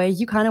 In a way,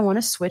 you kind of want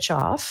to switch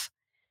off,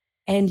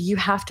 and you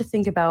have to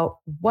think about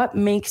what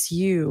makes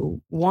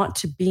you want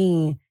to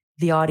be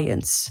the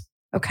audience.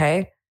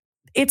 Okay.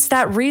 It's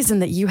that reason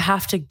that you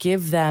have to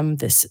give them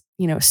this,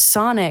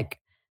 sonic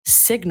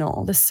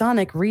signal, the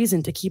sonic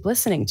reason to keep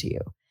listening to you.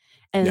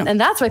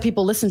 And that's why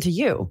people listen to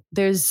you.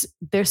 There's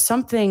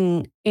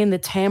something in the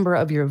timbre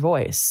of your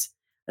voice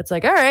that's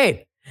like, all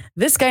right,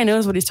 this guy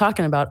knows what he's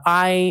talking about.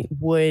 I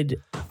really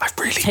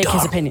take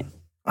his opinion.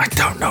 I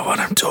don't know what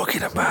I'm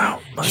talking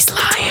about. He's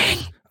lying.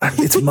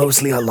 It's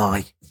mostly a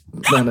lie.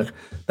 No.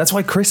 That's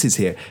why Chris is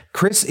here.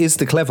 Chris is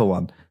the clever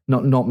one,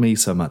 not me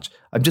so much.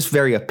 I'm just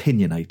very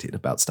opinionated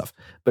about stuff.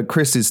 But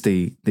Chris is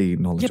the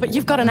knowledgeable. Yeah, but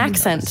you've got an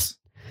accent.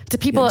 To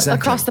people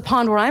across the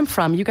pond where I'm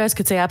from, you guys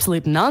could say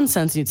absolute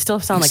nonsense. You'd still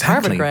sound like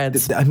Harvard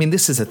grads. I mean,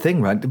 this is a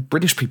thing, right?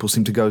 British people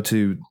seem to go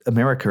to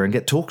America and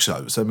get talk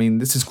shows. I mean,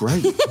 this is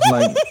great.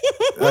 Like,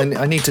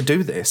 I need to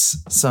do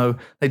this. So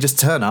they just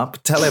turn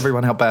up, tell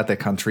everyone how bad their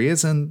country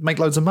is, and make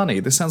loads of money.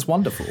 This sounds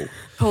wonderful.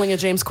 Pulling a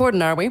James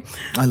Corden, are we?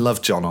 I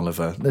love John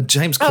Oliver.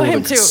 James Corden.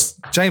 Him too.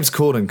 James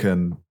Corden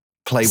can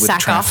play with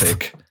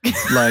traffic.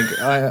 Like,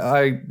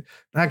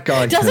 that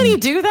guy. Doesn't he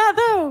do that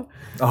though?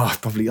 Oh,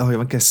 probably. Oh,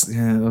 I guess.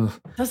 Yeah.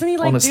 Doesn't he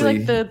honestly,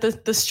 do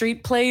like the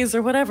street plays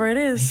or whatever it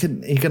is?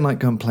 He can like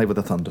go and play with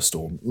a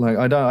thunderstorm. Like,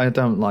 I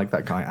don't like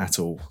that guy at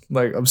all.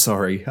 Like, I'm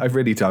sorry, I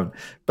really don't.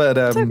 But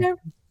it's okay.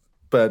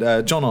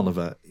 But John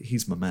Oliver,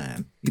 he's my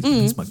man.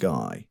 He's my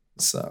guy.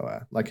 So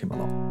I like him a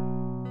lot.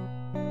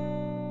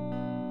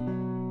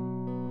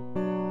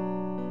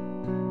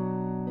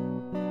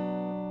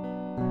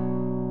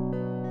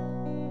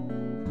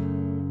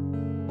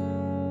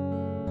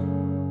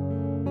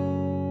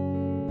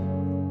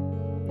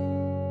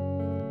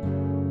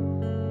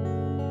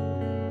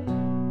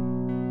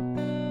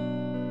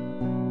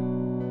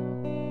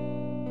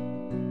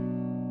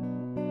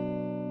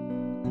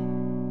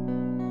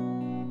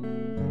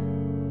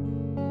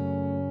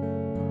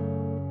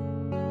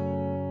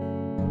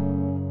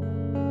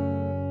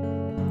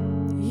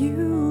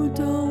 You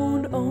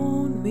don't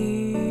own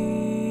me.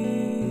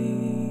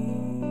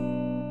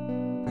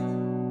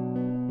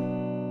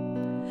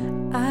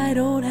 I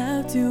don't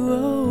have to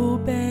own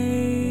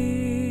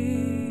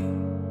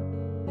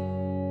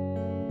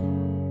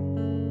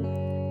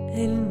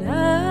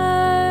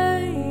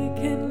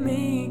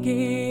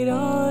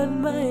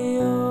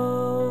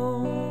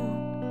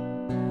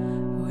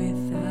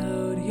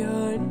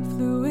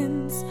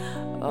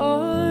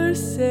to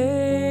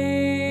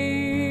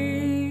say.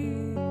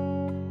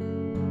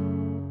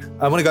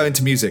 I want to go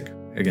into music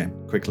again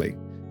quickly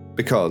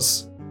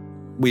because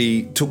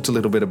we talked a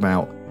little bit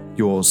about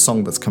your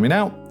song that's coming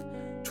out,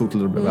 talked a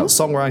little bit about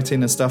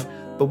songwriting and stuff,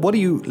 but what are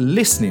you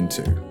listening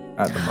to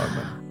at the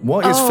moment?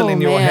 What is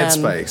filling your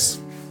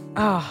headspace?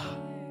 Oh,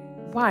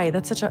 why?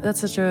 That's such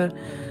a.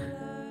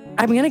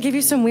 I'm gonna give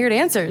you some weird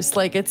answers.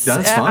 Like it's.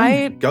 That's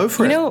fine. Go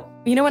for it.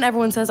 You know when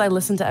everyone says I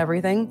listen to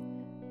everything.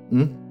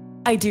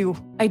 I do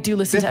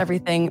listen to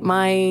everything.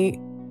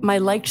 My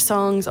liked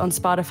songs on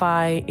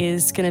Spotify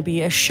is gonna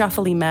be a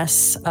shuffly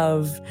mess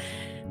of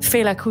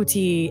Fela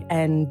Kuti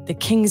and The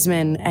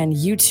Kingsmen and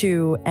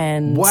U2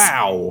 and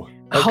wow.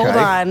 Okay. Hold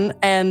on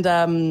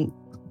and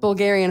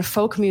Bulgarian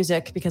folk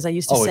music because I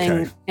used to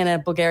sing in a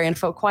Bulgarian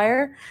folk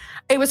choir.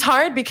 It was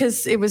hard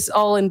because it was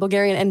all in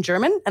Bulgarian and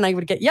German, and I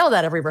would get yelled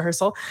at every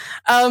rehearsal.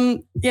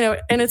 And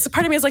it's a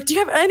part of me is like, do you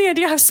have any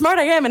idea how smart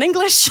I am in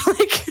English?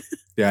 Like,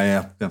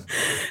 yeah.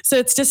 So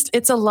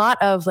it's a lot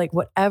of like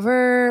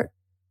whatever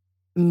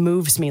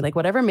moves me, like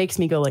whatever makes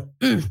me go like,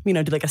 do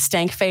like a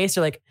stank face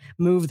or like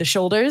move the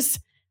shoulders,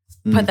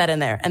 put that in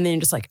there. And then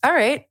you're just like, all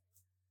right,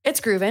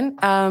 it's grooving.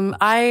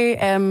 I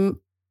am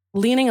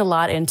leaning a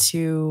lot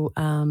into,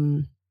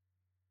 I'm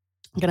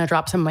going to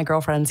drop some of my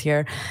girlfriends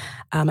here.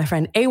 My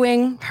friend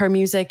A-Wing, her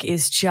music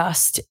is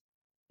just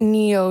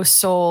neo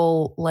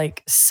soul,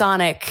 like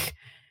sonic.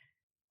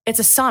 It's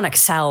a sonic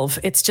salve.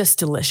 It's just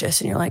delicious.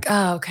 And you're like,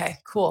 oh, okay,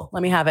 cool.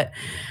 Let me have it.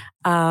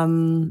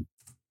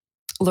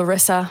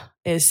 Larissa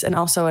is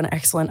also an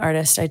excellent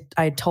artist.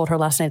 I told her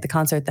last night at the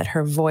concert that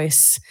her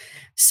voice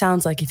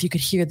sounds like if you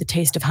could hear the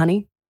taste of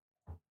honey.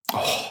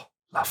 Oh,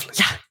 lovely.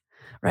 Yeah.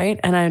 Right.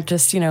 And I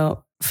just,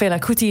 Fela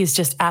Kuti is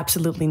just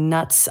absolutely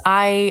nuts.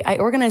 I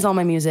organize all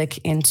my music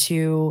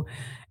into,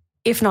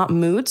 if not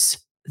moods,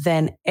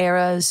 then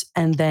eras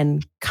and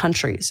then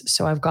countries.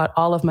 So I've got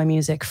all of my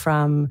music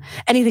from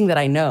anything that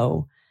I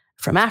know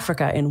from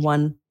Africa in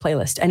one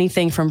playlist,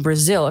 anything from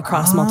Brazil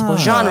across multiple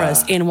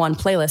genres in one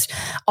playlist,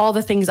 all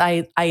the things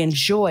I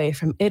enjoy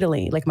from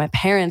Italy, like my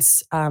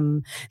parents,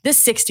 the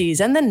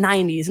 60s and the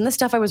 90s and the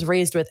stuff I was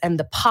raised with and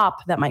the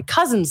pop that my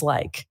cousins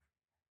like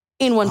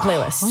in one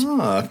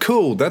playlist.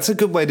 Cool. That's a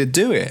good way to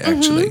do it,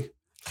 actually.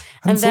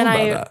 And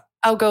then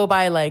I'll go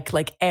by like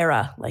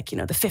era, like, the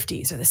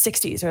 50s or the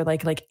 60s or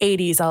like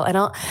 80s.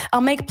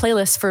 I'll make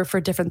playlists for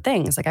different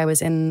things. Like I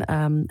was in,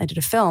 I did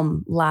a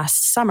film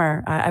last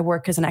summer. I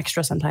work as an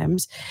extra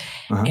sometimes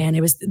and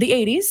it was the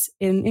 80s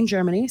in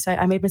Germany. So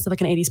I made myself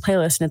like an 80s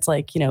playlist and it's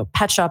like,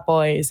 Pet Shop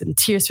Boys and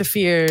Tears for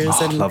Fears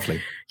and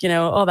lovely.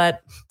 All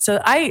that. So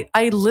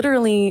I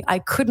literally, I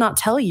could not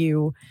tell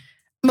you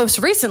most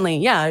recently.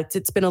 Yeah.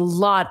 It's been a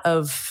lot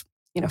of,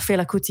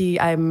 Fela Kuti.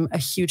 I'm a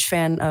huge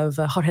fan of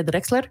Jorge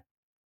Drexler.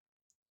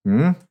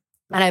 And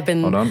I've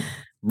been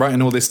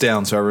writing all this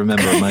down so I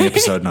remember in my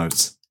episode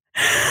notes.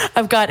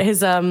 I've got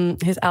his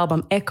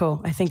album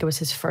Echo. I think it was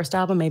his first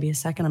album, maybe his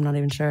second. I'm not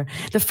even sure.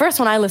 The first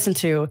one I listened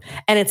to,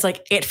 and it's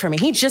like it for me.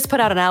 He just put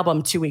out an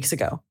album 2 weeks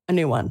ago, a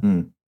new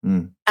one.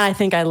 And I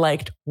think I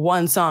liked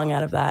one song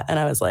out of that. And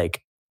I was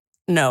like,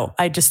 no,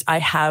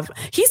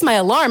 he's my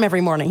alarm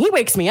every morning. He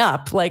wakes me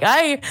up. Like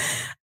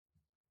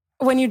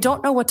when you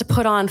don't know what to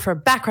put on for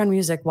background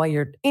music while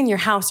you're in your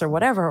house or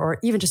whatever, or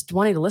even just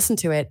wanting to listen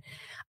to it,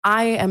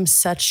 I am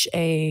such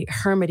a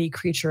hermity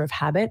creature of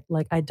habit.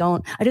 Like I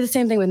do the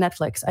same thing with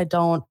Netflix.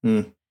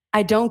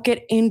 I don't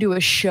get into a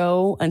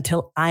show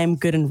until I'm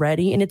good and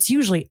ready. And it's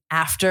usually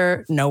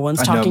after no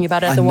one's talking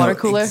about it at the water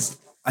cooler.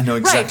 I know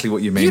exactly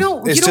what you mean.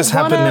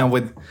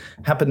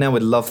 Happened now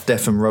with Love,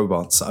 Death and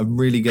Robots. I'm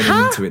really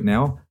getting into it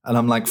now. And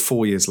I'm like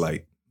 4 years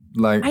late.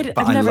 I've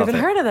never even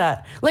heard of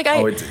that.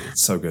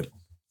 It's so good.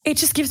 It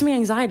just gives me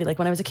anxiety. Like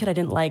when I was a kid, I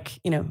didn't like,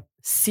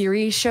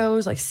 series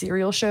shows, like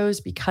serial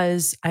shows,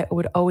 because I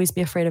would always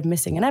be afraid of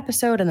missing an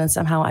episode. And then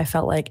somehow I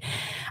felt like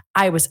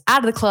I was out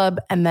of the club.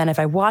 And then if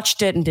I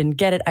watched it and didn't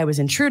get it, I was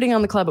intruding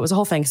on the club. It was a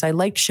whole thing. So I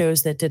liked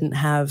shows that didn't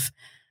have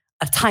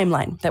a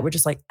timeline, that were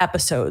just like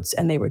episodes.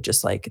 And they were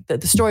just like,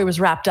 the story was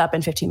wrapped up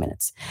in 15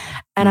 minutes.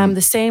 And I'm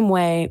the same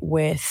way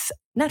with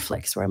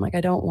Netflix, where I'm like,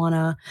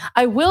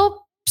 I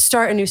will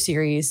start a new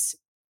series,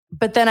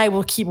 but then I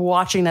will keep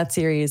watching that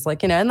series,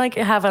 and like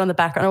have it on the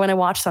background. Or when I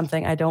watch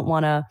something, I don't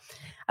want to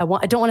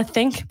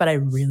think, but I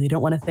really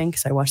don't want to think.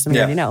 So I watch something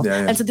I already know.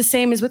 Yeah. And so the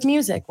same is with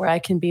music, where I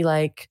can be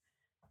like,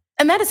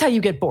 and that is how you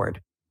get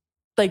bored.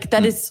 Like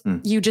that is,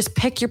 you just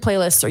pick your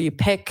playlist or you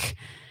pick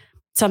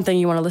something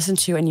you want to listen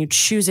to and you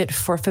choose it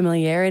for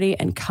familiarity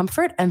and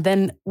comfort. And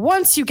then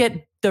once you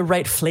get the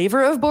right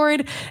flavor of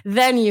bored,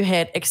 then you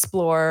hit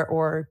explore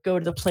or go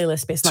to the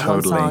playlist based on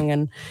one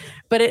song.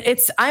 But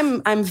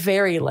I'm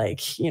very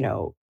like,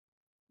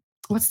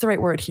 what's the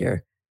right word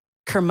here?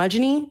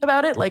 Curmudgeon-y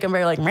about it. Like I'm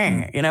very like,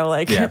 meh,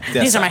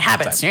 these are my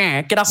habits.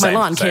 Yeah, get off my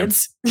lawn,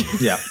 kids.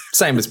 Yeah,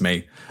 same as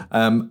me.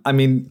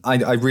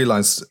 I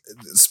realized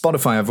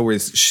Spotify I've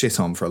always shit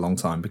on for a long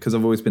time because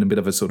I've always been a bit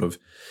of a sort of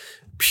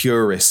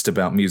purist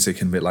about music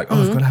and a bit like,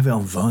 I've got to have it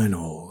on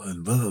vinyl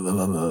and blah, blah,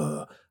 blah,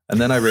 blah.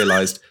 And then I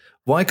realized,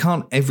 Why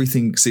can't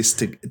everything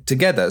exist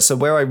together? So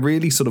where I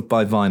really sort of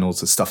buy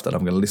vinyls are stuff that I'm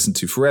going to listen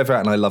to forever,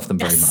 and I love them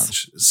very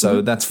much.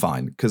 So that's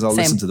fine, because I'll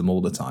listen to them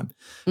all the time.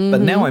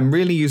 But now I'm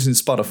really using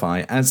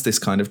Spotify as this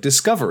kind of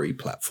discovery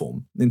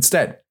platform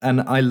instead.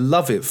 And I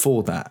love it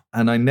for that.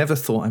 And I never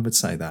thought I would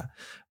say that.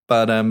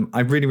 But I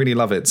really, really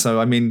love it. So,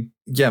 I mean,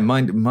 yeah,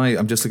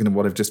 I'm just looking at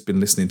what I've just been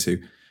listening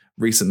to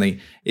recently.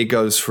 It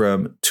goes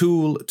from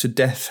Tool to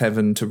Death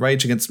Heaven to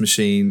Rage Against the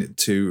Machine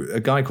to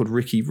a guy called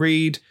Ricky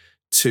Reed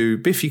to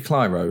Biffy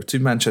Clyro to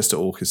Manchester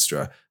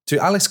Orchestra to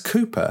Alice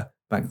Cooper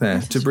back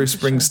there to Bruce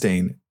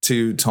Springsteen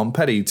to Tom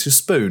Petty to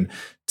Spoon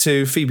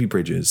to Phoebe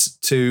Bridgers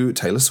to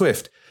Taylor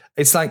Swift.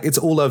 It's like it's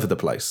all over the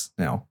place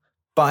now.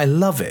 But I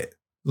love it.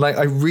 Like,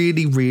 I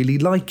really, really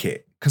like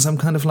it because I'm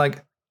kind of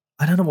like,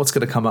 I don't know what's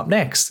going to come up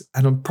next,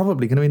 and I'm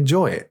probably going to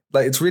enjoy it.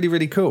 Like, it's really,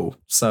 really cool.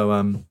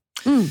 So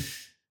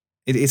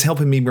it's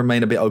helping me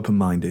remain a bit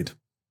open-minded.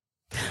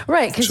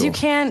 Right, because you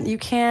can,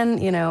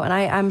 and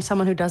I'm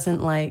someone who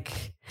doesn't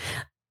like,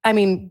 I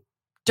mean,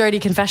 dirty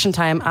confession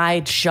time, I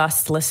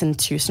just listened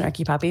to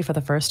Snarky Puppy for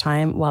the first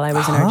time while I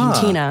was in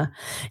Argentina.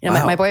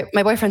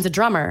 My boyfriend's a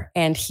drummer,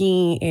 and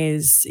he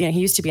is, he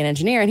used to be an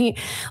engineer, and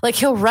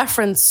he'll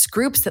reference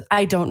groups that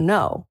I don't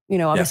know.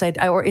 Obviously,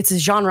 or it's a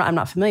genre I'm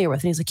not familiar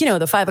with. And he's like,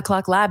 the 5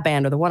 o'clock lab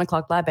band or the 1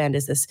 o'clock lab band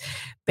is this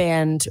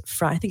band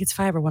from, I think it's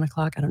 5 or 1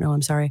 o'clock. I don't know.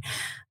 I'm sorry.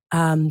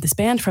 This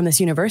band from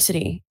this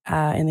university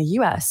in the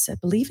US, I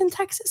believe in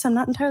Texas, I'm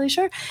not entirely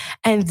sure.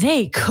 And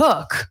they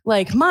cook.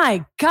 Like,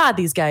 my God,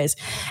 these guys.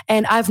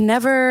 And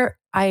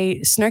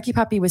Snarky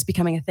Puppy was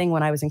becoming a thing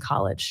when I was in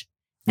college.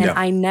 And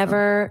I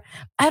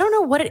don't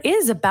know what it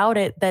is about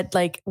it that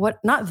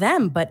not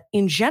them, but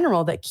in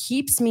general, that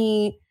keeps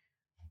me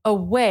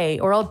away,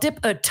 or I'll dip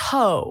a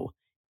toe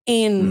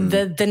in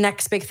the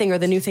next big thing or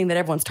the new thing that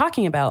everyone's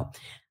talking about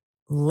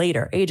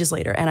ages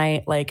later.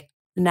 And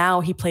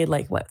now he played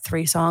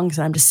 3 songs,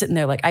 and I'm just sitting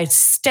there I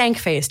stank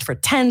faced for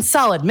 10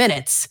 solid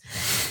minutes.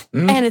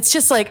 And it's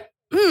just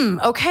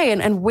okay.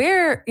 And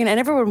where, and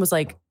everyone was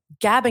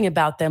gabbing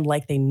about them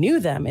like they knew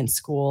them in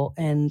school.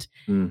 And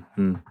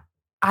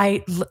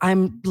I'm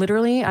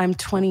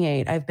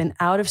 28. I've been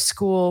out of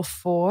school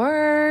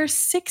for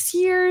 6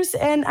 years,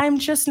 and I'm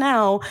just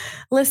now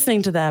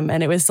listening to them.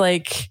 And it was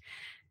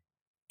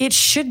it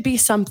should be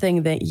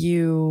something that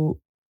you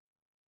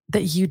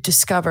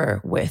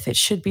discover with. It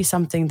should be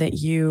something that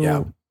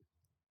you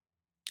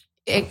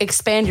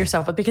expand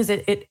yourself with, because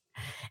it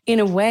in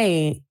a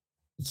way,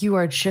 you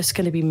are just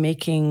going to be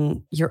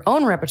making your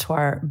own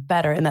repertoire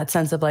better in that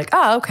sense of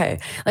okay.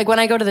 When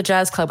I go to the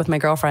jazz club with my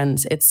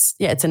girlfriends, it's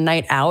a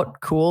night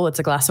out. Cool. It's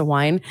a glass of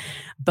wine,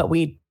 but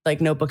we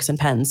notebooks and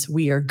pens.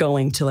 We are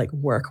going to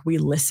work. We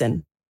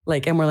listen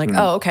and we're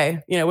oh, okay.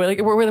 We're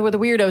the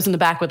weirdos in the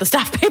back with the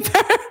staff paper.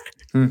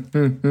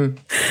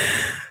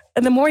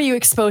 And the more you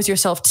expose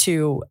yourself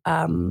to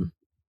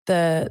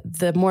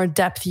the more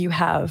depth you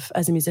have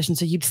as a musician.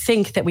 So you'd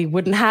think that we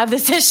wouldn't have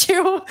this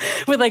issue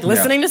with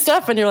listening to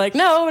stuff, and you're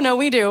no,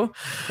 we do.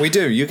 We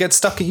do. You get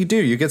stuck in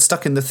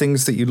the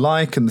things that you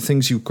like, and the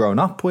things you've grown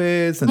up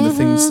with, and the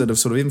things that have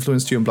sort of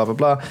influenced you, and blah, blah,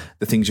 blah.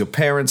 The things your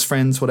parents,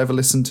 friends, whatever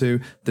listen to,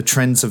 the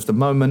trends of the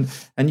moment,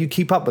 and you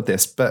keep up with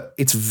this. But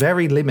it's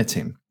very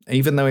limiting,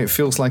 even though it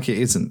feels like it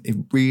isn't. It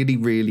really,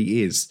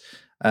 really is.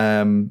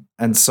 And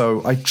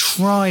so I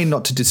try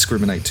not to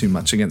discriminate too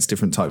much against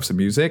different types of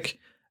music,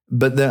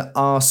 but there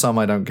are some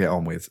I don't get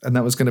on with. And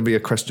that was going to be a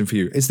question for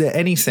you. Is there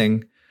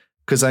anything,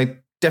 because I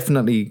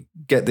definitely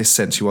get this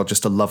sense you are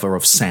just a lover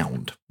of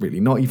sound, really,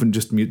 not even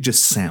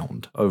just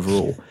sound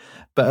overall.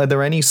 But are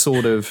there any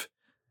sort of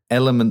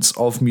elements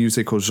of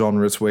music or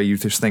genres where you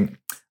just think,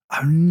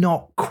 I've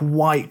not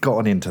quite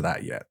gotten into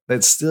that yet?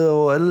 That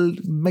still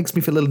makes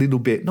me feel a little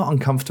bit, not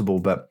uncomfortable,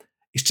 but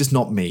it's just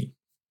not me.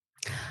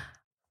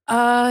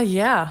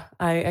 Yeah,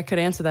 I could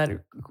answer that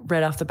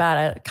right off the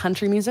bat.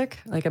 Country music,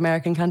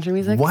 American country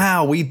music.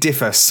 Wow, we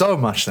differ so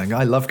much then.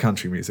 I love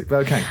country music,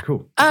 but okay,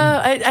 cool.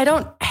 I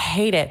don't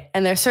hate it.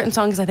 And there's certain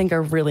songs I think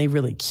are really,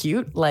 really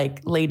cute,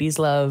 like Ladies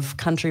Love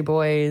Country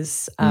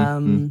Boys. I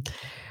think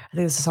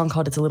there's a song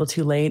called It's a Little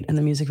Too Late. And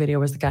the music video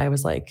was the guy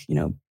was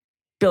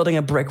building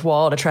a brick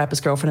wall to trap his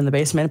girlfriend in the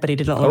basement, but he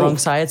did it on the wrong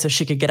side so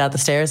she could get out the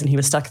stairs, and he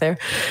was stuck there.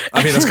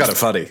 I mean, that's kind of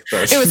funny.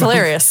 It was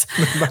hilarious.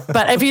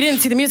 But if you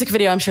didn't see the music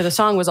video, I'm sure the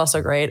song was also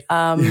great.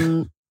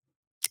 And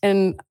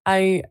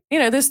I,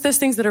 there's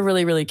things that are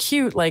really, really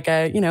cute.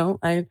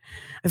 I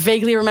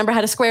vaguely remember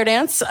how to square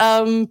dance,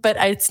 but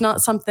it's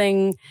not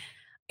something,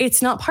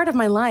 it's not part of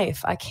my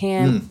life. I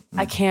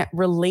can't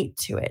relate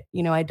to it.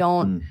 I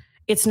don't,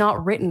 it's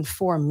not written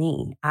for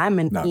me. I'm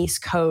an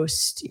East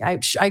Coast.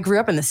 I grew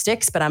up in the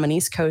sticks, but I'm an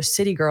East Coast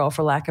city girl,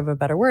 for lack of a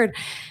better word.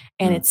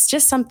 And it's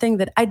just something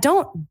that I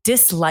don't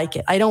dislike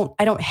it. I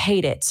don't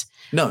hate it.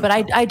 No, but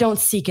I don't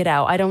seek it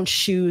out. I don't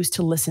choose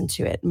to listen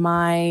to it.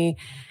 I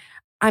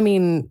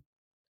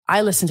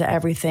listen to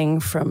everything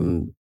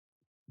from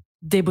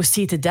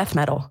Debussy to death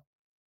metal.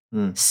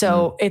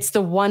 So it's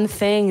the one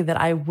thing that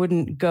I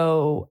wouldn't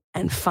go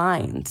and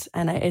find.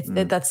 And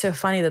that's so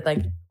funny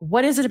that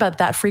what is it about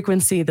that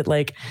frequency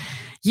that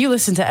you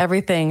listen to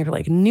everything from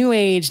like new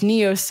age,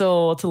 neo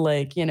soul to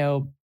like,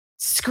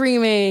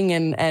 screaming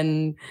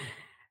and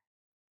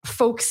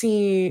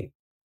folksy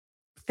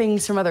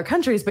things from other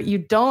countries, but you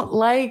don't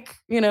like,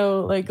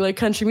 like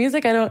country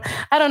music. I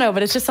don't know,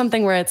 but it's just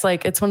something where it's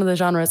like, it's one of the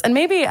genres. And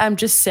maybe I'm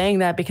just saying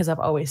that because I've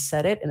always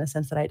said it in a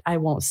sense that I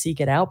won't seek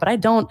it out, but I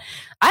don't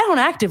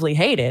actively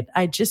hate it.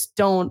 I just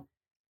don't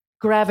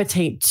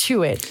gravitate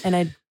to it.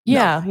 And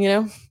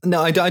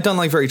No, I don't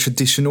like very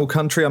traditional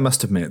country, I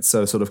must admit.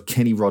 So sort of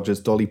Kenny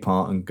Rogers, Dolly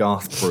Parton,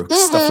 Garth Brooks,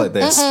 stuff like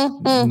this.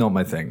 Not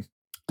my thing.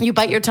 You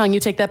bite your tongue, you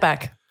take that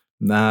back.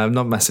 No, I'm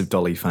not a massive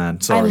Dolly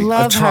fan. Sorry.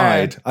 I've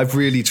tried. Her. I've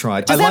really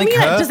tried. Does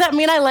that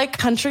mean I like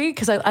country?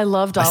 Because I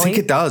love Dolly. I think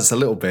it does a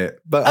little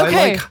bit. But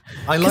okay.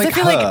 I like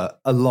her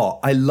a lot.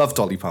 I love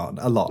Dolly Parton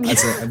a lot.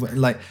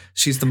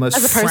 She's the most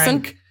as a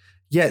person? frank.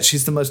 Yeah,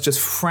 she's the most just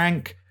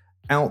frank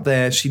out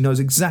there. She knows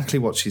exactly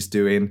what she's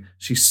doing.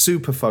 She's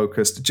super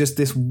focused. Just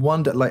this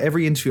wonder, like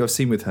every interview I've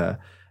seen with her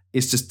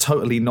is just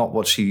totally not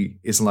what she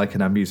is like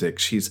in her music.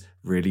 She's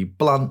really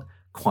blunt,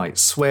 quite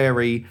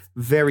sweary,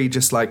 very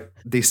just like,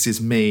 this is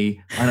me.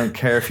 I don't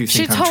care if you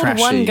think I'm trashy. She told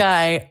one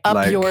guy,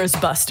 up yours,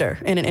 Buster,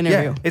 in an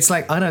interview. Yeah, it's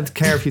like, I don't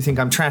care if you think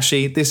I'm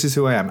trashy. This is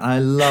who I am. I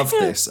love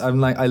this. I'm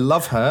like, I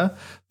love her,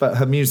 but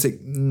her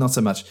music, not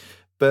so much.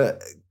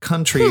 But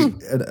country,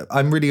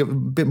 I'm really a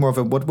bit more of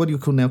a, what do you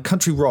call now?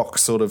 Country rock,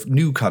 sort of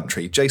new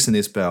country. Jason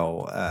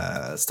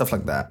Isbell, stuff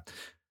like that.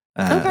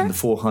 And the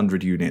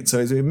 400 unit. So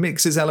it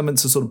mixes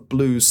elements of sort of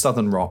blues,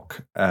 southern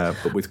rock,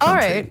 but with country. All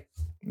right.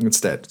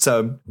 Instead, so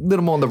a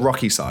little more on the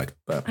rocky side.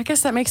 But I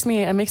guess that makes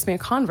me a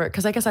convert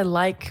because I guess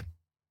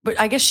but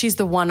I guess she's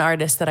the one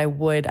artist that I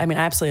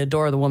absolutely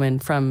adore the woman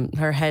from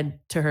her head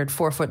to her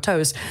 4 foot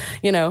toes,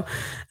 But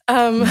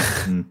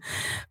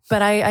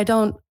I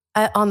don't.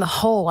 On the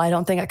whole, I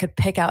don't think I could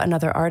pick out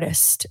another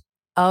artist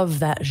of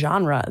that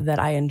genre that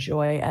I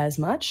enjoy as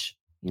much.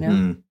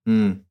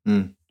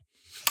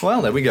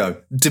 Well, there we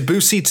go.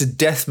 Debussy to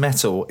Death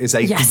Metal is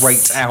a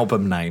great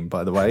album name,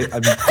 by the way.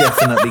 I'm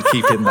definitely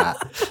keeping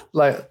that.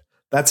 Like,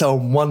 that's a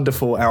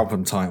wonderful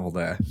album title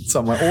there.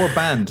 Somewhere, or a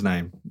band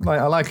name.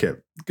 I like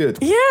it. Good.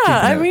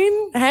 Yeah,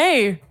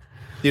 hey.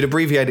 You'd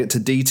abbreviate it to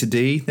D to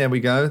D. There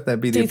we go.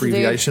 That'd be the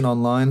abbreviation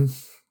online.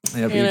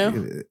 It'd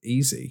be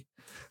easy.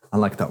 I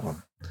like that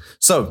one.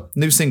 So,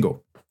 new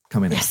single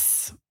coming in.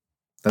 Yes.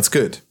 That's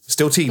good.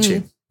 Still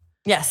teaching.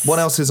 Yes. What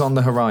else is on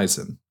the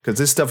horizon? Because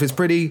this stuff is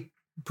pretty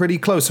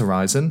close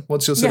horizon.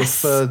 What's your sort of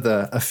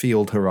further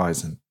afield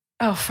horizon?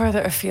 Oh,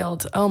 further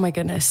afield. Oh my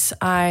goodness.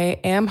 I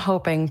am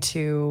hoping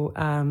to,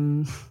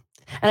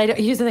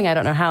 here's the thing, I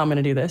don't know how I'm going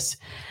to do this,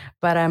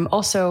 but I'm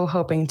also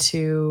hoping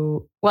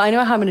to, I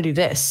know how I'm going to do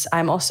this.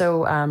 I'm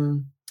also,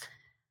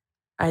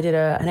 I did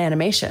an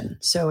animation.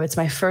 So it's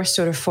my first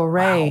sort of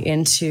foray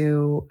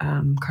into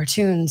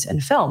cartoons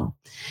and film.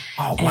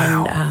 Oh,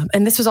 wow.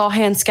 And this was all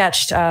hand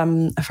sketched.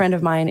 A friend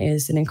of mine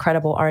is an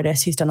incredible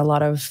artist. He's done a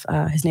lot of,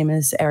 his name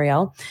is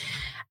Ariel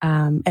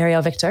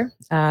Victor.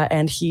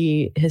 And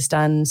he has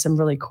done some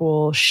really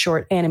cool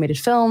short animated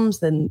films,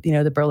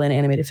 the Berlin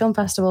Animated Film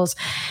Festivals.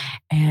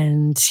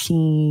 And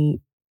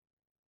he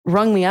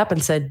rung me up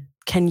and said,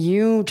 can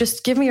you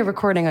just give me a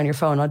recording on your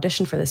phone,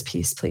 audition for this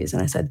piece, please?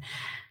 And I said,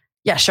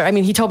 yeah, sure. I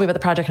mean, he told me about the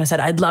project and I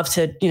said, I'd love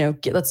to,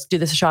 let's do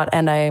this a shot.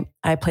 And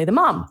I play the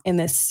mom in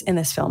this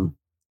film.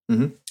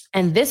 Mm-hmm.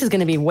 And this is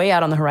going to be way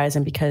out on the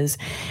horizon because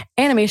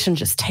animation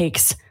just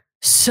takes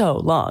so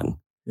long.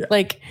 Yeah.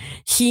 Like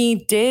he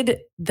did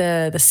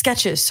the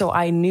sketches. So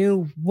I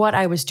knew what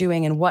I was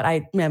doing and what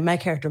my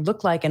character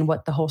looked like and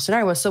what the whole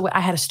scenario was. So I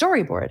had a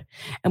storyboard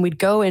and we'd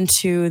go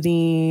into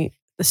the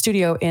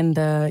studio in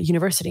the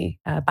university,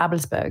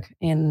 Babelsberg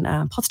in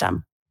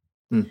Potsdam.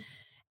 Mm.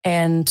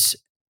 And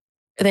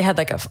they had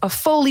like a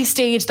Foley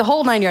stage, the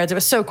whole 9 yards. It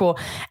was so cool.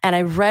 And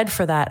I read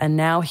for that. And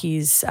now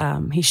he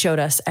showed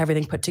us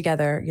everything put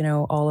together,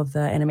 all of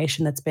the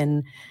animation that's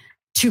been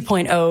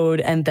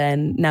 2.0'd. And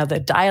then now the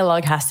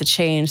dialogue has to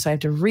change. So I have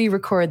to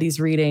re-record these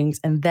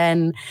readings. And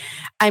then,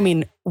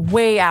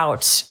 way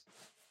out,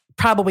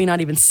 probably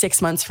not even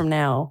 6 months from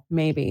now,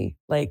 maybe,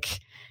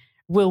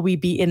 will we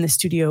be in the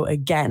studio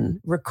again,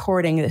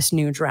 recording this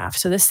new draft?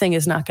 So this thing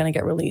is not going to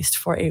get released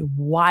for a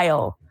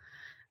while.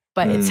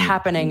 But it's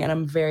happening and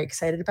I'm very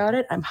excited about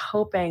it. I'm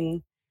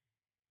hoping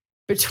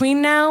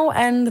between now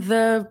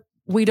and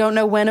we don't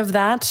know when of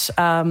that,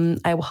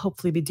 I will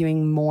hopefully be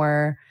doing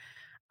more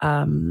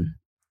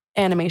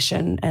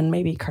animation and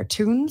maybe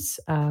cartoons.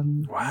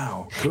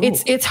 Wow. Cool.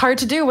 It's hard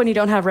to do when you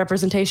don't have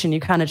representation.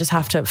 You kind of just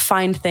have to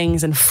find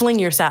things and fling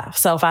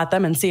yourself at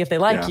them and see if they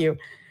like you.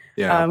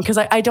 Yeah. Because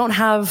I don't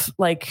have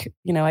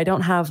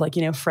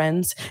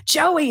friends.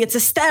 Joey, it's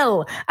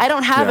Estelle. I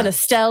don't have an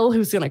Estelle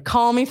who's going to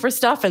call me for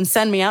stuff and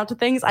send me out to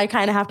things. I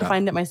kind of have to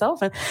find it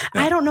myself. And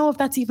I don't know if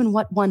that's even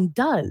what one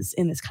does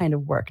in this kind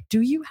of work.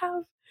 Do you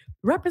have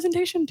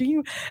representation?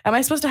 Am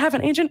I supposed to have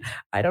an agent?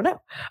 I don't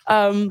know.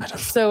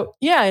 So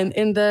yeah,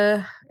 in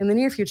the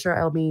near future,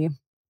 I'll be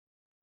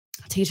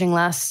teaching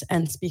less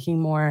and speaking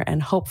more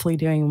and hopefully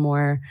doing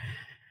more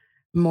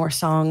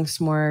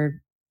songs,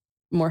 more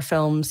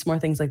films, more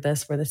things like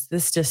this, where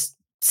this just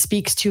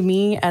speaks to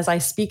me as I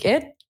speak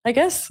it, I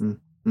guess.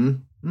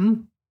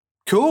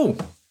 Cool.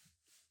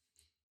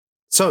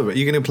 So, are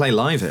you going to play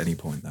live at any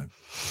point, though?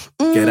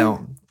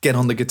 Get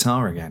on the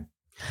guitar again.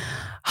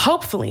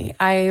 Hopefully.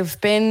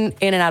 I've been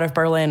in and out of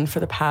Berlin for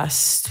the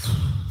past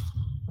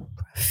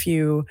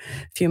few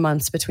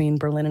months between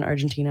Berlin and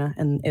Argentina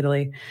and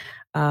Italy.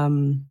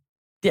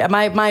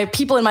 My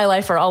people in my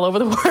life are all over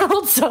the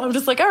world. So I'm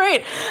just like, all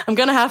right, I'm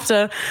going to have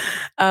to,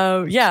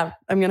 I'm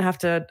going to have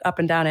to up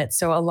and down it.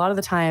 So a lot of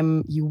the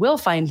time you will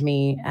find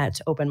me at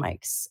open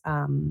mics.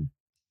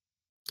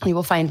 You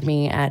will find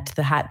me at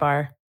the Hat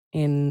Bar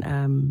in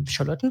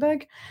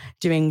Charlottenburg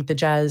doing the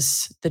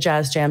jazz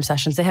jam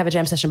sessions. They have a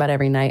jam session about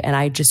every night, and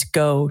I just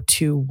go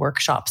to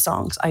workshop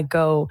songs. I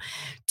go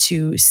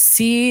to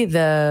see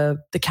the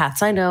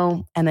cats I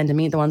know, and then to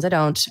meet the ones I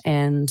don't,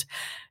 and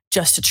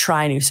just to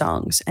try new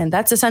songs. And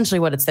that's essentially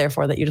what it's there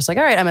for, that you're just like,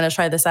 all right, I'm going to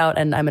try this out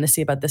and I'm going to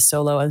see about this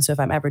solo. And so if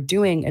I'm ever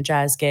doing a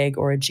jazz gig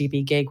or a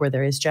GB gig where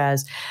there is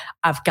jazz,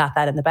 I've got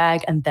that in the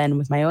bag. And then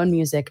with my own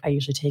music, I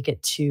usually take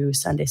it to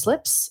Sunday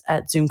Slips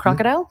at Zoom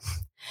Crocodile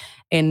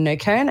in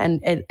Neukölln.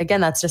 And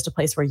again, that's just a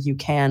place where you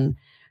can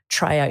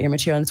try out your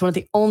material. And it's one of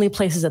the only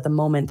places at the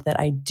moment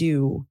that I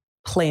do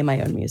play my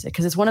own music,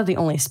 because it's one of the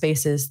only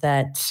spaces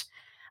that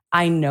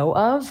I know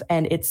of.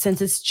 And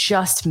since it's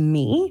just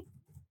me,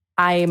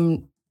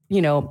 I'm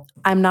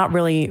not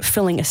really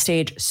filling a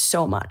stage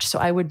so much. So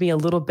I would be a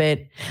little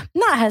bit,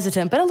 not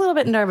hesitant, but a little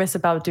bit nervous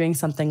about doing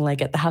something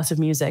like at the House of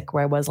Music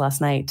where I was last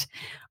night,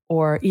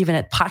 or even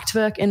at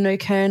Prachtwerk in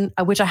Neukölln,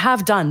 which I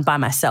have done by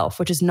myself,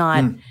 which is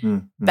not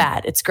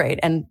bad. It's great.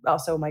 And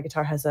also my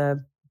guitar has a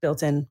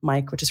built-in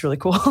mic, which is really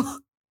cool.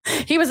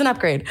 He was an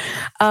upgrade.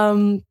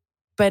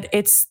 But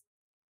it's,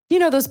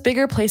 those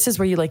bigger places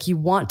where you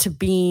want to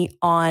be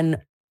on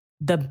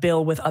the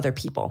bill with other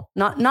people,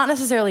 not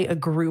necessarily a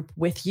group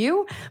with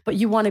you, but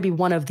you want to be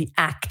one of the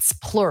acts,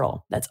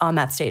 plural, that's on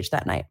that stage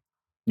that night.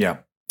 Yeah.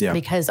 Yeah.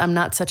 Because I'm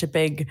not such a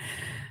big,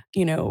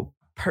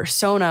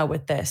 persona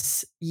with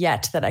this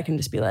yet that I can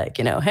just be like,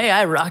 hey,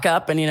 I rock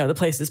up and, the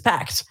place is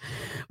packed.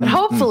 But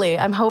hopefully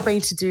I'm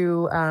hoping to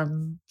do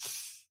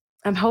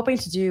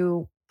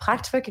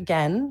Prachtwerk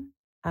again.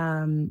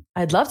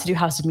 I'd love to do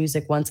House of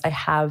Music once I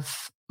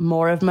have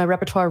more of my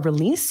repertoire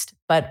released,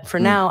 but for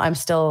now I'm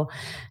still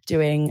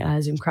doing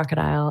Zoom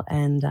Crocodile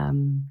and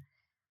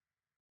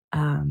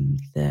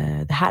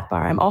the Hat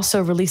Bar. I'm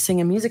also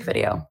releasing a music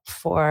video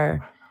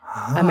for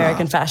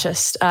American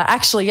Fascist.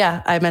 Actually,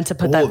 yeah, I meant to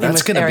put that in with Ariel.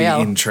 That's going to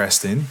be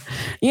interesting.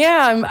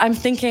 Yeah, I'm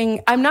thinking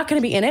I'm not going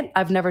to be in it.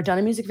 I've never done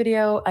a music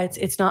video.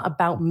 It's not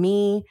about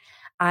me.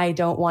 I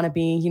don't want to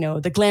be,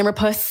 the glamour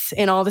puss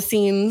in all the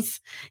scenes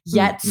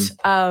yet.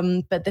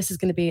 But this is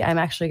going to be, I'm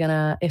actually going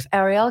to, if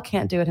Ariel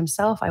can't do it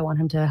himself, I want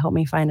him to help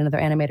me find another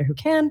animator who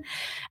can.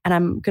 And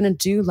I'm going to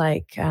do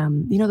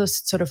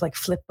those sort of like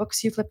flip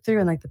books you flip through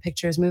and like the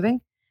picture is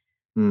moving.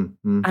 I'm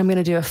going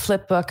to do a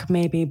flip book,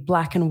 maybe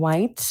black and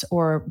white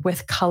or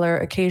with color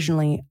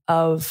occasionally,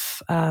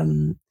 of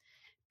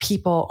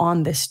people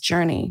on this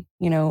journey,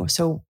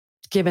 so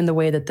given the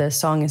way that the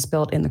song is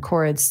built in the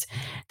chords,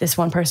 this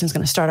one person's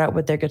going to start out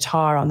with their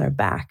guitar on their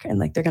back, and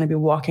they're going to be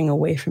walking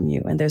away from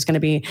you, and there's going to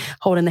be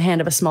holding the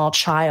hand of a small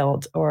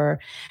child,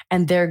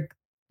 and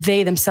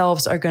they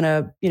themselves are going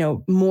to,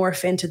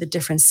 morph into the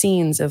different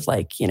scenes of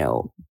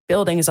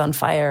buildings on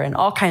fire and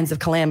all kinds of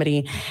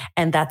calamity.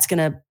 And that's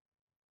going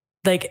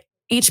to,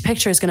 each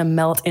picture is going to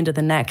melt into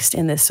the next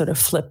in this sort of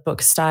flip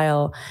book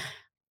style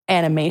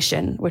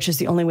animation, which is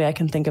the only way I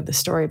can think of the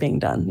story being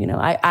done.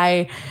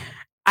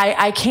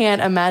 I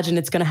can't imagine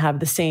it's going to have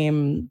the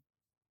same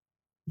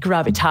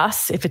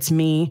gravitas if it's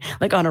me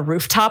on a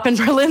rooftop in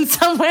Berlin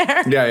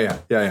somewhere.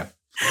 Yeah.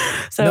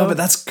 So, no, but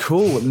that's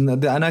cool.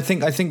 And I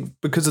think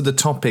because of the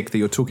topic that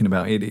you're talking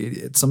about,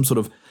 it's some sort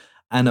of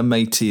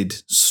animated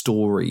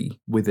story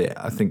with it.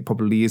 I think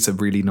probably is a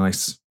really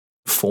nice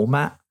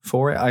format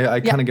for it.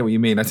 I kind of get what you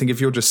mean. I think if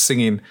you're just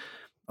singing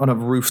on a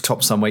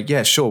rooftop somewhere,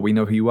 yeah, sure, we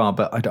know who you are,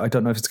 but I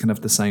don't know if it's going to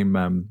have the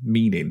same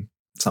meaning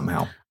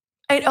somehow.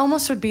 It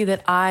almost would be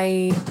that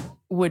I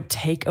would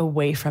take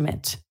away from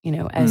it,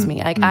 as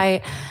me.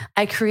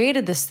 I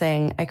created this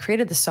thing, I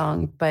created the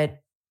song,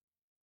 but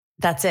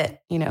that's it.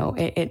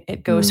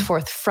 It goes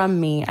forth from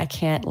me. I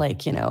can't I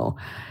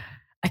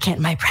can't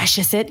my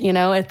precious it,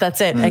 that's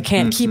it. I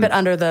can't keep it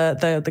under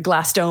the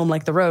glass dome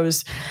like the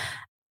rose.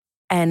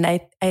 And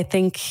I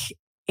think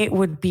it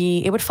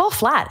would fall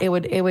flat. It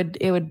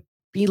would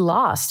be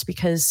lost,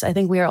 because I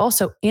think we are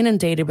also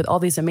inundated with all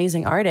these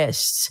amazing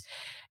artists,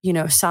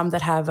 some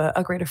that have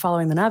a greater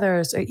following than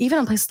others, or even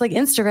on places like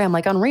Instagram,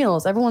 like on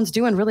Reels, everyone's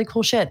doing really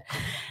cool shit.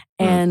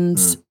 And,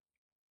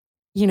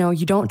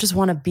 you don't just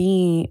want to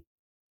be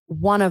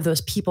one of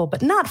those people,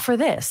 but not for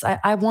this.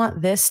 I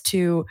want this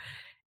to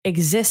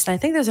exist. And I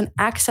think there's an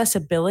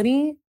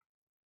accessibility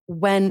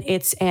when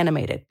it's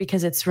animated,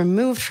 because it's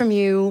removed from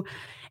you.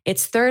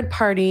 It's third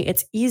party.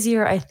 It's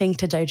easier, I think,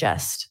 to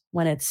digest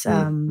when it's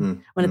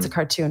it's a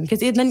cartoon, because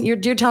then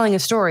you're telling a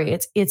story.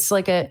 It's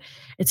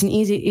an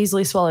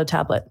easily swallowed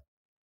tablet.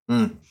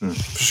 For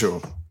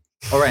sure.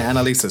 All right,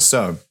 Annalisa.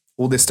 So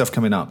all this stuff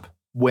coming up,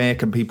 where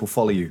can people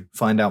follow you,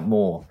 find out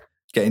more,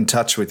 get in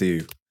touch with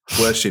you,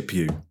 worship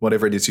you,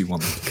 whatever it is you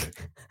want them to do?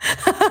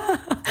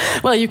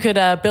 Well, you could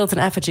build an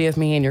effigy of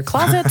me in your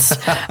closet.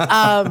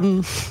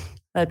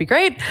 That'd be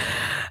great.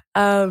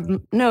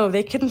 No,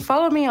 they can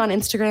follow me on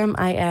Instagram.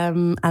 I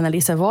am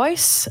Annalisa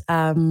Voice.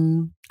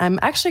 I'm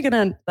actually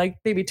going to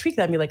maybe tweak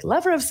that and be like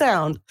Lover of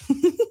Sound.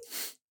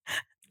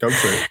 Go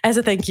for it. As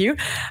a thank you.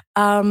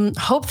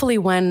 Hopefully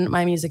when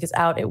my music is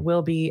out, it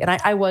will be, and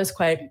I was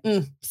quite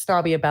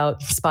snobby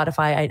about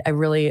Spotify. I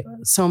really,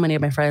 so many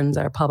of my friends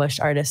are published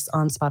artists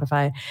on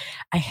Spotify.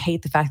 I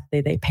hate the fact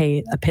that they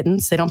pay a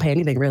pittance. They don't pay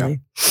anything really,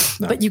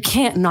 No. but you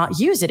can't not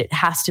use it. It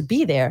has to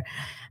be there.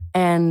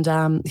 And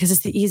because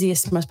it's the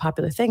easiest, most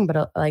popular thing,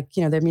 but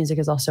their music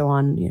is also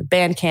on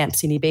Bandcamp,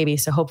 CD Baby.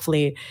 So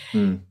hopefully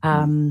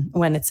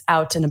when it's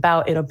out and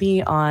about, it'll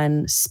be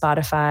on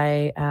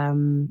Spotify,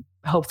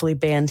 hopefully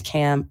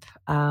Bandcamp,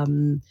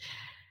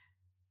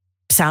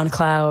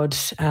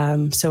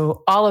 SoundCloud.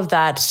 So all of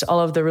that, all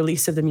of the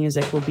release of the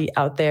music will be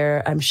out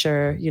there. I'm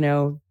sure,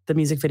 the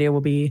music video will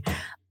be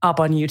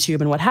up on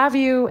YouTube and what have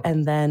you.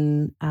 And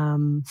then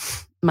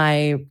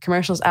my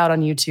commercial's out on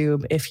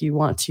YouTube. If you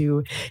want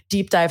to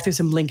deep dive through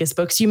some Blinkist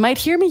books, you might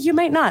hear me, you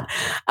might not.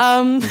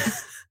 And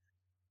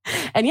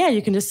yeah,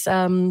 you can just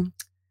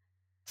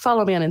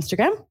follow me on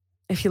Instagram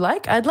if you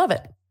like. I'd love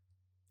it.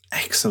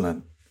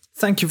 Excellent.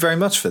 Thank you very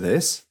much for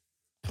this.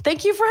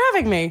 Thank you for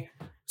having me.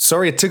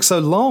 Sorry it took so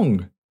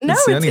long. No,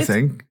 That's the only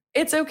thing.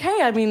 It's okay.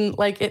 I mean,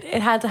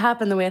 it had to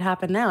happen the way it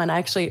happened now. And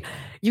actually,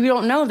 you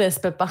don't know this,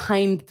 but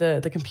behind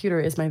the computer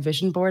is my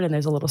vision board, and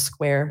there's a little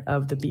square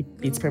of the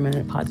Beats Per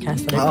Minute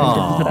podcast that I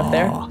printed and put up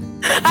there.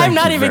 I'm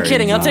not even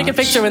kidding. I'll take a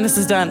picture when this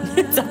is done.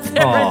 It's up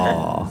there.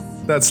 Oh,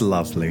 that's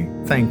lovely.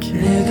 Thank you.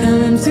 They're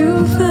coming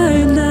to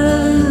find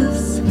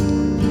us.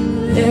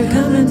 They're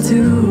coming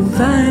to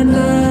find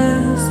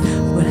us.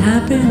 What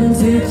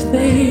happens if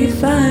they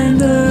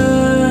find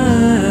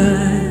us?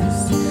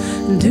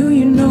 Do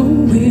you know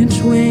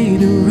which way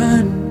to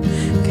run?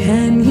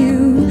 Can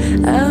you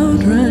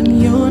outrun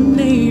your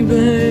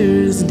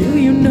neighbors? Do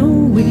you know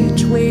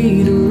which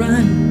way to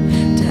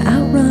run to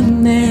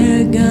outrun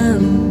their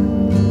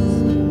guns?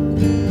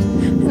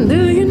 And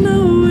do you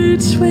know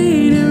which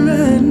way to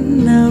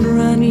run,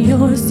 outrun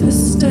your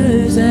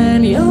sisters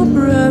and your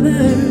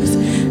brothers?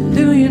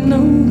 Do you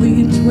know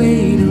which way